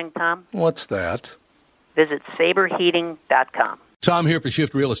more thing, Tom. What's that? Visit saberheating.com. Tom here for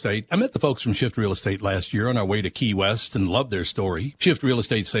Shift Real Estate. I met the folks from Shift Real Estate last year on our way to Key West and loved their story. Shift Real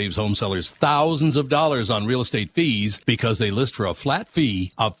Estate saves home sellers thousands of dollars on real estate fees because they list for a flat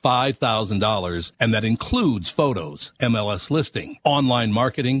fee of $5,000, and that includes photos, MLS listing, online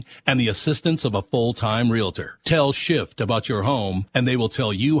marketing, and the assistance of a full-time realtor. Tell Shift about your home, and they will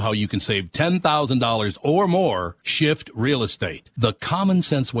tell you how you can save $10,000 or more. Shift Real Estate, the common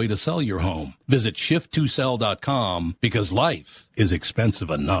sense way to sell your home. Visit shift2sell.com because life is expensive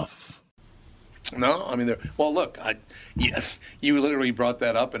enough. No, I mean, well, look, you literally brought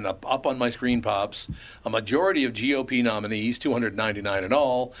that up, and up on my screen pops, a majority of GOP nominees, 299 in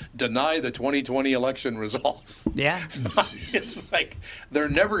all, deny the 2020 election results. Yeah. So it's like they're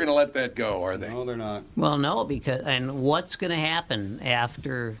never going to let that go, are they? No, they're not. Well, no, and what's going to happen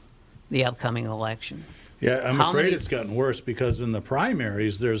after the upcoming election? Yeah, I'm afraid it's gotten worse because in the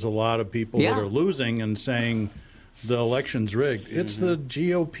primaries, there's a lot of people that are losing and saying the election's rigged. It's the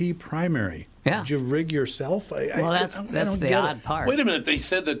GOP primary. Yeah. Did you rig yourself? That's the odd part. Wait a minute. They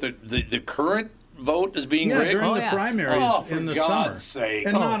said that the current vote is being rigged? During the primaries for in the God's summer. sake.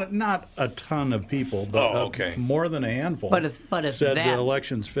 And not a ton of people, but more than a handful but if said that, the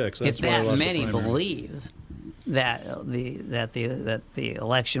election's fixed. That's if that why many believe that the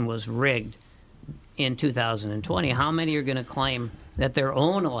election was rigged in 2020, how many are going to claim that their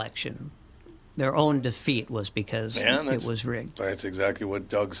own election, their own defeat was because it was rigged? That's exactly what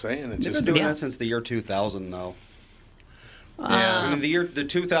Doug's saying. They've been doing that since the year 2000, though. Yeah, I mean, the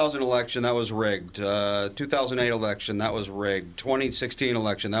 2000 election, that was rigged. 2008 election, that was rigged. 2016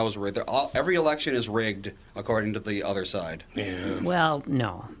 election, that was rigged. Every election is rigged, according to the other side. Yeah. Well,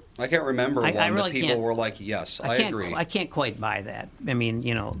 no. I can't remember one really that people were like, yes, I agree. I can't quite buy that. I mean,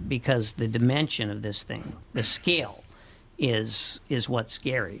 because the dimension of this thing, the scale, is what's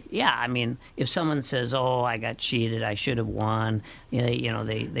scary. Yeah, I mean, if someone says, "Oh, I got cheated, I should have won,"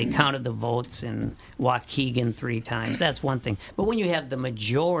 they counted the votes in Waukegan 3 times. That's one thing. But when you have the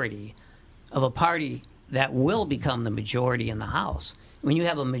majority of a party that will become the majority in the House, when you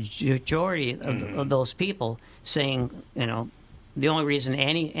have a majority of those people saying, the only reason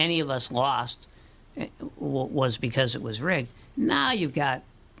any of us lost was because it was rigged. Now you've got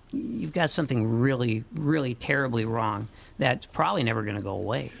something really, really terribly wrong that's probably never going to go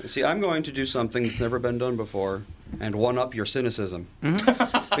away. See, I'm going to do something that's never been done before and one-up your cynicism.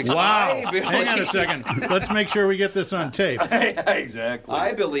 Mm-hmm. Wow. Hang on a second. Let's make sure we get this on tape. Exactly.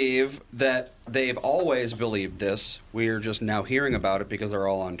 I believe that they've always believed this. We're just now hearing about it because they're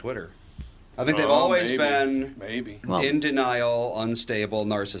all on Twitter. I think they've always been in denial, unstable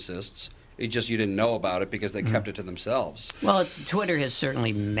narcissists. It's just you didn't know about it because they kept it to themselves. Well, Twitter has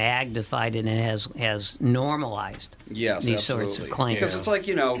certainly magnified it and has normalized these sorts of claims. Because it's like,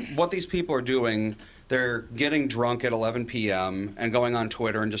 what these people are doing, they're getting drunk at 11 p.m. and going on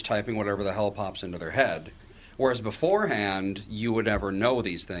Twitter and just typing whatever the hell pops into their head. Whereas beforehand, you would never know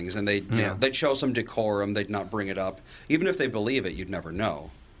these things, and they'd show some decorum, they'd not bring it up. Even if they believe it, you'd never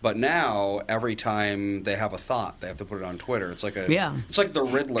know. But now, every time they have a thought, they have to put it on Twitter. It's like it's like the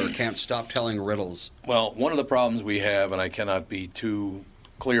Riddler can't stop telling riddles. Well, one of the problems we have, and I cannot be too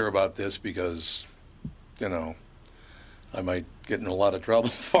clear about this because, I might get in a lot of trouble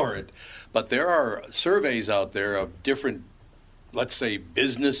for it, but there are surveys out there of different, let's say,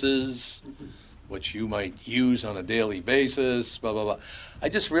 businesses, which you might use on a daily basis, blah, blah, blah. I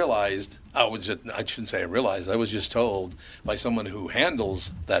just realized, I shouldn't say I realized, I was just told by someone who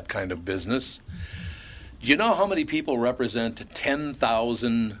handles that kind of business. Do you know how many people represent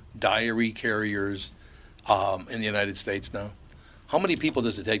 10,000 diary carriers in the United States now? How many people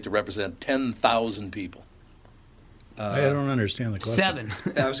does it take to represent 10,000 people? I don't understand the question.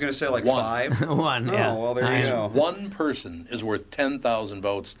 7. I was going to say like 5. 1, yeah. Oh, well, there you go. One person is worth 10,000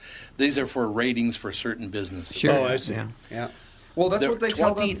 votes. These are for ratings for certain businesses. Sure. Oh, I see. Yeah. Well, that's what they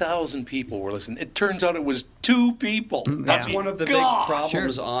tell them. 20,000 people were listening. It turns out it was 2 people. That's one of the big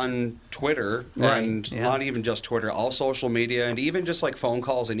problems on Twitter, and not even just Twitter, all social media, and even just like phone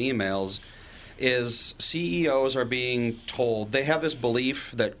calls and emails, is CEOs are being told, they have this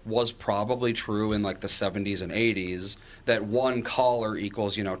belief that was probably true in like the 70s and 80s, that one caller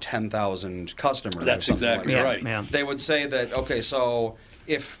equals, 10,000 customers. That's exactly right. Yeah. They would say that, okay, so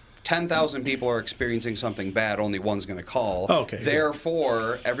if 10,000 people are experiencing something bad, only one's going to call. Okay.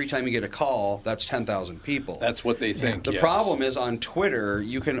 Therefore, every time you get a call, that's 10,000 people. That's what they think. The problem is on Twitter,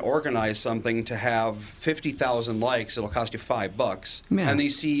 you can organize something to have 50,000 likes. It'll cost you $5. Yeah. And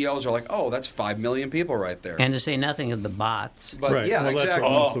these CEOs are like, oh, that's 5 million people right there. And to say nothing of the bots. But Right. yeah, Well, that's exactly.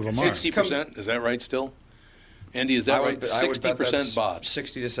 what most of them are. 60%? Is that right still? Andy, is that right? 60% bots.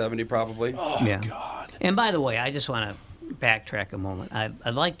 60 to 70 probably. Oh, Yeah. God. And by the way, I just want to backtrack a moment.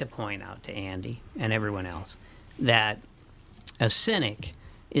 I'd like to point out to Andy and everyone else that a cynic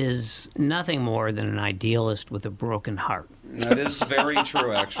is nothing more than an idealist with a broken heart. That is very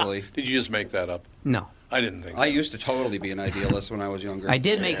true, actually. Did you just make that up? No. I didn't think so. I used to totally be an idealist when I was younger. I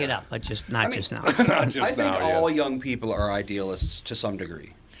did make it up, but just not now. Not just I think now, all young people are idealists to some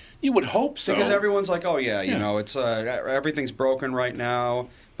degree. You would hope so. Because everyone's like, oh, yeah, it's everything's broken right now,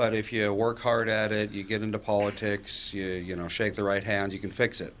 but if you work hard at it, you get into politics, you shake the right hands, you can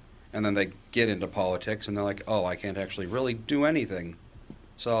fix it. and then they get into politics, and they're like, oh, I can't actually really do anything.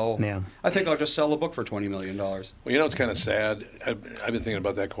 So I think I'll just sell a book for $20 million. Well, you know, it's kind of sad. I've been thinking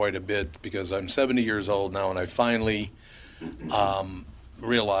about that quite a bit because I'm 70 years old now, and I finally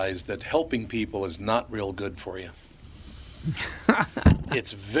realized that helping people is not real good for you.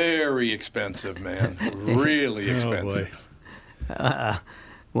 It's very expensive, man. Really expensive.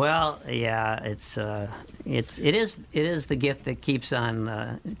 Well, yeah, it is the gift that keeps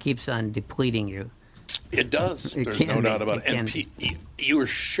on depleting you. It does. There's no doubt about it. And you were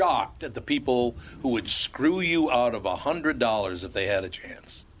shocked at the people who would screw you out of $100 if they had a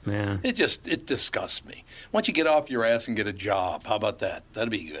chance. Yeah. It disgusts me. Why don't you get off your ass and get a job? How about that?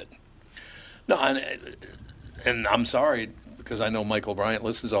 That'd be good. No, and I'm sorry because I know Michael Bryant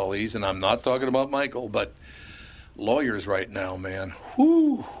listens to all these, and I'm not talking about Michael, but lawyers right now, man,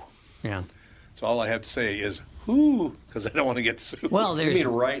 whoo. Yeah. So all I have to say is whoo, because I don't want to get sued. Well, I mean,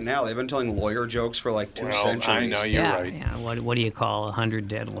 right now they've been telling lawyer jokes for like 2 centuries. I know you're right. Yeah. What do you call 100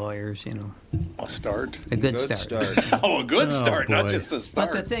 dead lawyers? You know, a start. A good start. Oh, a good start, boy. not just a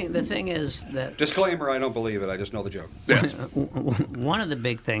start. But the thing is that disclaimer: I don't believe it. I just know the joke. Yes. One of the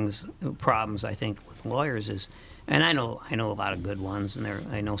big problems I think with lawyers is, and I know a lot of good ones, and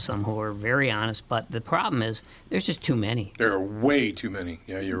I know some who are very honest. But the problem is there's just too many. There are way too many.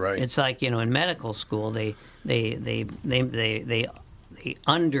 Yeah, you're right. It's like, you know, in medical school they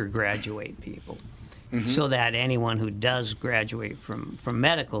undergraduate people, so that anyone who does graduate from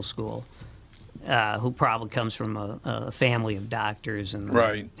medical school, who probably comes from a family of doctors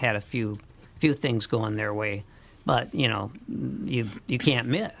and had a few things going their way, but you know, you can't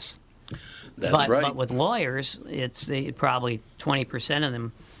miss. That's right. But with lawyers, it's probably 20% of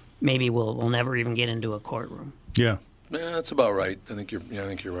them maybe will never even get into a courtroom. Yeah. Yeah, that's about right. I think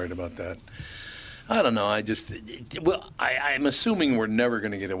you're right about that. I don't know. I'm assuming we're never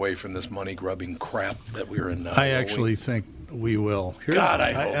going to get away from this money grubbing crap that we're in now. I actually think we will.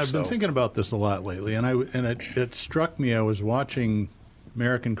 I've been thinking about this a lot lately, and it struck me. I was watching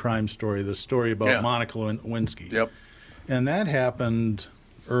American Crime Story, the story about Monica Lewinsky. Yep. And that happened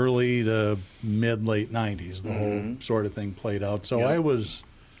early to late 90s. The whole sort of thing played out. So I was,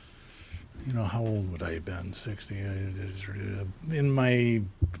 you know, how old would I have been? 60, in my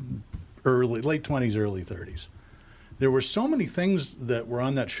late 20s, early 30s. There were so many things that were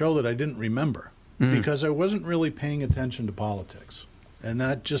on that show that I didn't remember because I wasn't really paying attention to politics. And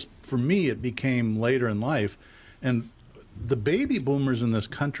that just, for me, it became later in life. And the baby boomers in this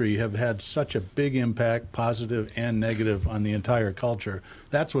country have had such a big impact, positive and negative, on the entire culture.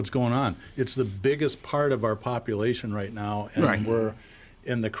 That's what's going on. It's the biggest part of our population right now, and we're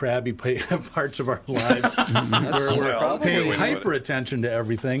in the crabby parts of our lives where we're paying hyper attention to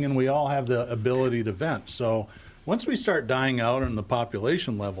everything, and we all have the ability to vent. So once we start dying out and the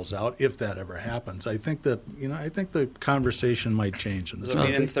population levels out, if that ever happens, I think the conversation might change in this country.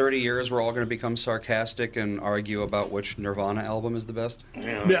 I mean, in 30 years, we're all going to become sarcastic and argue about which Nirvana album is the best?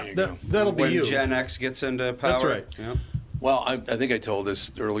 That'll be you. When Gen X gets into power. That's right. Yeah. Well, I think I told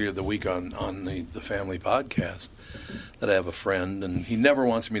this earlier the week on the family podcast that I have a friend, and he never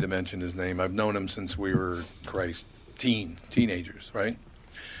wants me to mention his name. I've known him since we were, teenagers, right?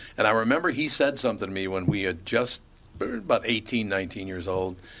 And I remember he said something to me when we had just about 18, 19 years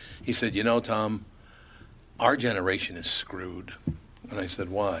old. He said, you know, Tom, our generation is screwed. And I said,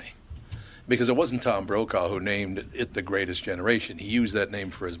 why? Because it wasn't Tom Brokaw who named it The Greatest Generation. He used that name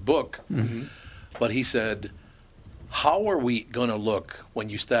for his book. But he said, how are we going to look when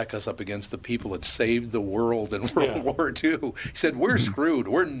you stack us up against the people that saved the world in World War II? He said, we're screwed.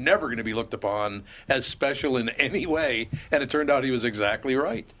 We're never going to be looked upon as special in any way. And it turned out he was exactly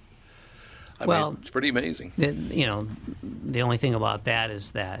right. I mean, it's pretty amazing. The only thing about that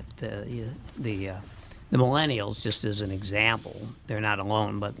is that the millennials, just as an example, they're not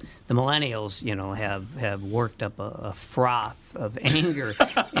alone, but the millennials, have worked up a froth of anger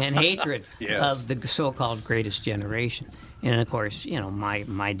and hatred of the so-called greatest generation. And of course,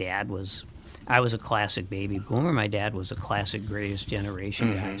 my dad was. I was a classic baby boomer. My dad was a classic greatest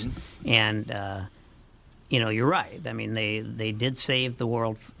generation guys, and. You're right. I mean, they did save the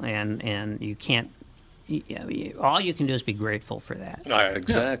world, and you can't. All you can do is be grateful for that.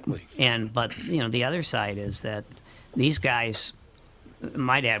 Exactly. But the other side is that these guys.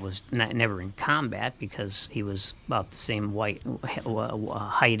 My dad was never in combat because he was about the same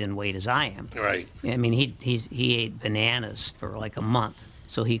height and weight as I am. Right. I mean, he ate bananas for like a month.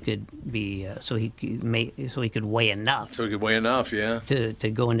 So he could be, so he could weigh enough. So he could weigh enough, yeah. To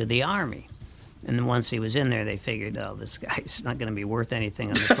go into the Army. And then once he was in there, they figured, oh, this guy's not going to be worth anything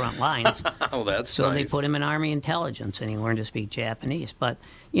on the front lines. Oh, that's so nice. they put him in Army Intelligence, and he learned to speak Japanese. But,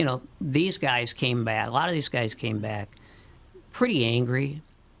 these guys came back. A lot of these guys came back pretty angry,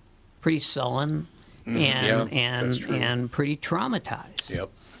 pretty sullen, and pretty traumatized. Yep.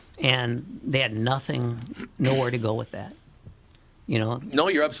 And they had nowhere to go with that. No,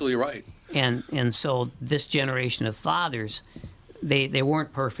 you're absolutely right. And so this generation of fathers, they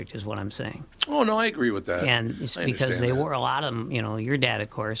weren't perfect, is what I'm saying. Oh, no, I agree with that. And it's because they were, a lot of them, your dad, of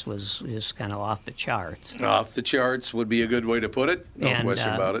course, was just kind of off the charts. Off the charts would be a good way to put it. No question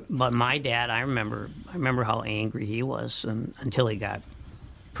about it. But my dad, I remember how angry he was until he got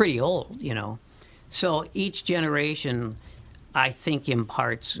pretty old, So each generation, I think,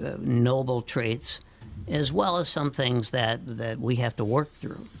 imparts noble traits as well as some things that we have to work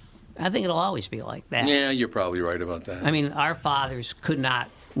through. I think it'll always be like that. Yeah, you're probably right about that. I mean, our fathers could not.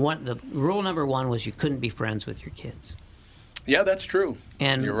 The rule number one was you couldn't be friends with your kids. Yeah, that's true.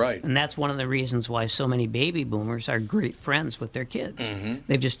 And you're right. And that's one of the reasons why so many baby boomers are great friends with their kids. Mm-hmm.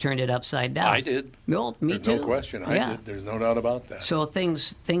 They've just turned it upside down. I did. Well, me There's too. No question. I did. There's no doubt about that. So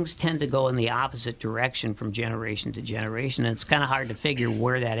things tend to go in the opposite direction from generation to generation, and it's kind of hard to figure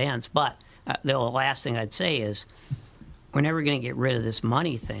where that ends. But the last thing I'd say is we're never going to get rid of this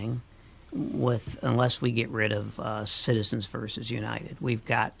money thing unless we get rid of Citizens versus United. We've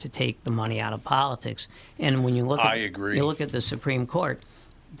got to take the money out of politics. And when you look I agree. You look at the Supreme Court,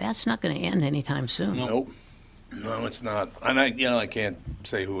 that's not going to end anytime soon. Nope. No, it's not. And I can't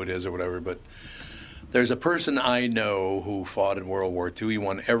say who it is or whatever, but there's a person I know who fought in World War II. He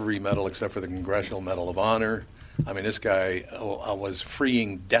won every medal except for the Congressional Medal of Honor. I mean, this guy was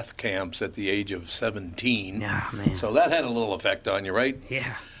freeing death camps at the age of 17. Yeah, man. So that had a little effect on you, right?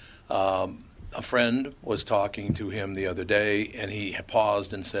 Yeah. A friend was talking to him the other day, and he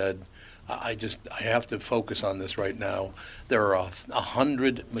paused and said, I have to focus on this right now. There are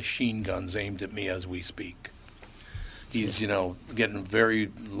 100 machine guns aimed at me as we speak. He's, getting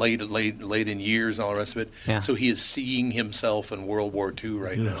very late in years and all the rest of it. Yeah. So he is seeing himself in World War II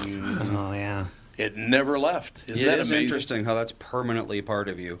right now. Oh, yeah. It never left. Isn't that amazing? It is interesting how that's permanently part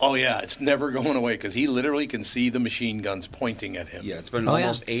of you. Oh, yeah. It's never going away because he literally can see the machine guns pointing at him. Yeah, it's been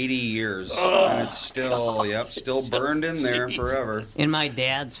almost 80 years. And it's still burned in there forever. In my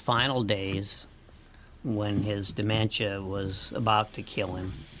dad's final days, when his dementia was about to kill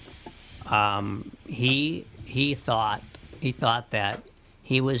him, he thought that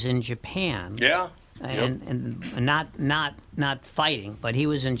he was in Japan. Yeah. And not fighting, but he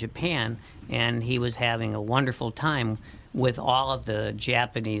was in Japan, and he was having a wonderful time with all of the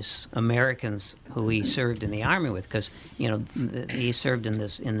Japanese Americans who he served in the army with, because he served in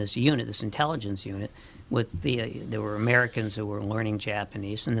this unit, this intelligence unit. There were Americans who were learning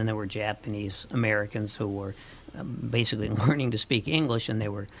Japanese, and then there were Japanese Americans who were basically learning to speak English, and they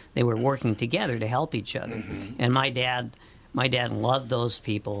were working together to help each other. Mm-hmm. And my dad loved those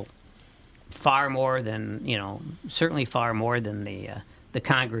people far more than certainly far more than the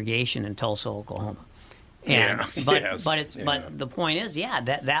congregation in Tulsa, Oklahoma. And, but the point is,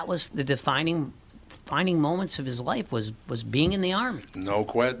 that was the defining moments of his life was being in the Army. No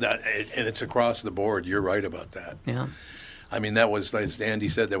question, and it's across the board. You're right about that. Yeah. I mean, that was, as Andy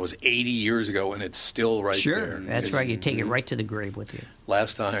said, that was 80 years ago, and it's still right there. Sure, that's right. You take it right to the grave with you.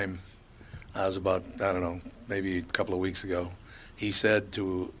 Last time, I was about, maybe a couple of weeks ago, he said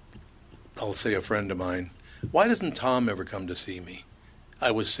to, I'll say a friend of mine, why doesn't Tom ever come to see me?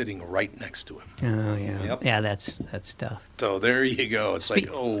 I was sitting right next to him. Oh, yeah. Yep. Yeah, that's tough. So there you go. It's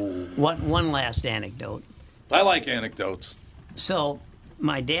One last anecdote. I like anecdotes. So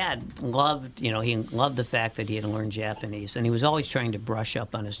my dad loved, he loved the fact that he had learned Japanese, and he was always trying to brush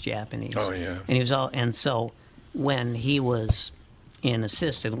up on his Japanese. Oh, yeah. And so when he was in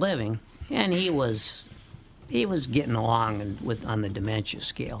assisted living, and he was getting along on the dementia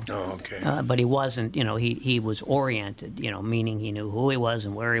scale. Oh, okay. But he wasn't, he was oriented, meaning he knew who he was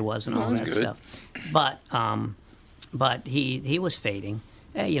and where he was and all that good. stuff. But he was fading.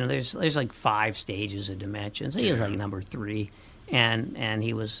 There's like 5 stages of dementia. So he was like number 3, and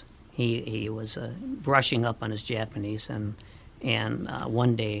he was brushing up on his Japanese. And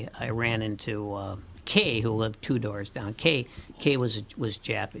one day I ran into Kay, who lived 2 doors down. Kay was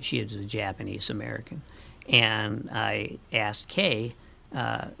Japanese. She was a Japanese American. And I asked Kay,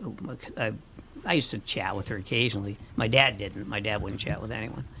 I used to chat with her occasionally. My dad didn't. My dad wouldn't chat with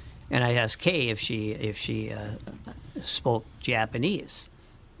anyone. And I asked Kay if she spoke Japanese.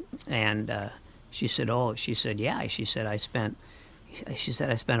 And she said, yeah. She said, I spent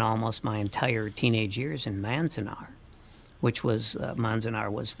almost my entire teenage years in Manzanar, which was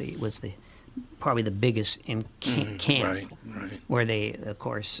Manzanar was probably the biggest in camp, Right. where they, of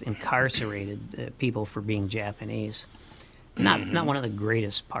course, incarcerated people for being Japanese. Not one of the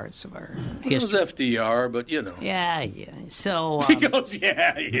greatest parts of our It was history. FDR, but Yeah. So he goes,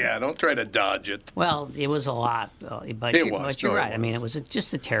 yeah. Don't try to dodge it. well, it was a lot, but It you're, was. but you're No, it right. I mean, it was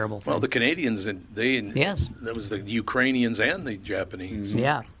just a terrible thing. Well, the Canadians, Yes. that was the Ukrainians and the Japanese.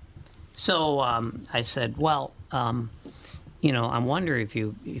 Yeah. So I said, well, I'm wondering if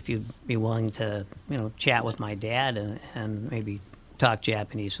you'd be willing to, chat with my dad and maybe talk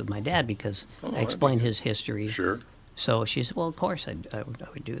Japanese with my dad, because I explained his history. Sure. So she said, well, of course I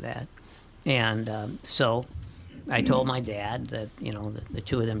would do that. And so I told my dad that, the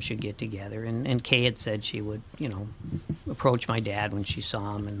two of them should get together. And Kay had said she would, approach my dad when she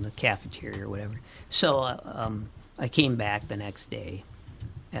saw him in the cafeteria or whatever. So I came back the next day,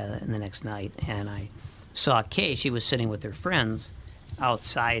 and the next night, and I saw Kay. She was sitting with her friends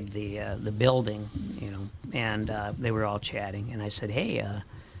outside the building, and they were all chatting. And I said, hey,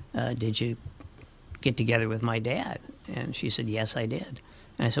 did you get together with my dad? And she said, yes, I did.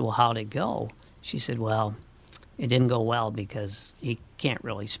 And I said, well, how'd it go? She said, well, it didn't go well because he can't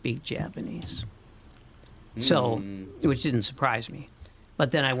really speak Japanese. So, which didn't surprise me.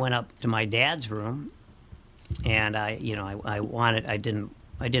 But then I went up to my dad's room, and I didn't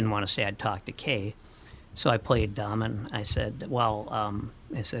want to say I'd talk to Kay. So I played dumb, and I said, well,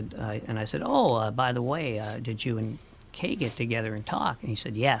 I said, oh, by the way, did you and Kay get together and talk? And he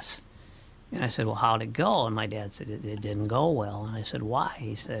said, yes. And I said, well, how'd it go? And my dad said, it didn't go well. And I said, why?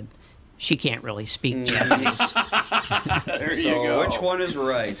 He said, she can't really speak Japanese. There you go. Which one is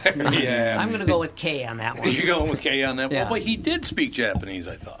right? Yeah. I'm going to go with Kay on that one. You're going with Kay on that? Yeah. Well, but he did speak Japanese,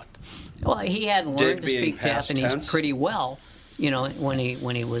 I thought. Well, he had learned to being speak past Japanese tense? pretty well, when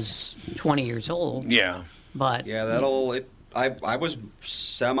he was 20 years old. Yeah. But Yeah, I was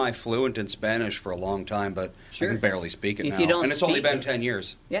semi-fluent in Spanish for a long time, but Sure. I can barely speak it If now. you don't And it's only speak been it- 10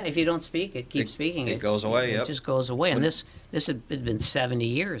 years. yeah, if you don't speak it, keep speaking it. It goes away, It yep. just goes away. And this had been 70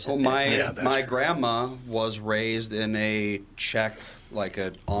 years. Well, at that my time. Yeah, that's my true. grandma was raised in a Czech, like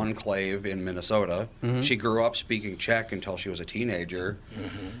an enclave in Minnesota. Mm-hmm. She grew up speaking Czech until she was a teenager.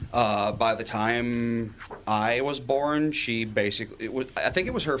 By the time I was born, I think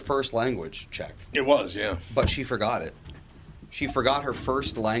it was her first language, Czech, It was, yeah. but she forgot it. She forgot her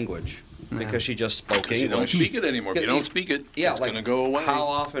first language because she just spoke You don't English. speak it anymore. If you don't speak it, Yeah, it's like going to go away. how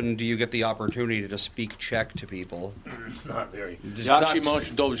often do you get the opportunity to speak Czech to people? Not very. Just not-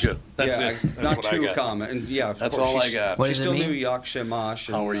 Yakshimash Dobja. That's yeah, it. That's not what I too got. common. And yeah, of That's course, all I she- got. What She does it still mean? knew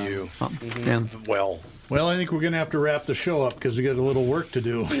Yakshimash. How are you? Yeah. Well. Well, I think we're going to have to wrap the show up because we got a little work to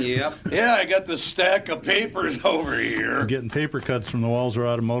do. Yep. Yeah, I got this stack of papers over here. Getting paper cuts from the Walzer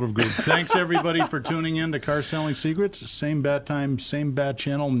Automotive Group. Thanks, everybody, for tuning in to Car Selling Secrets. Same bat time, same bat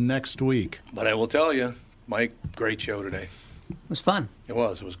channel next week. But I will tell you, Mike, great show today. It was fun. It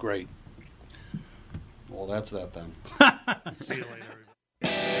was. It was great. Well, that's that then. See you later.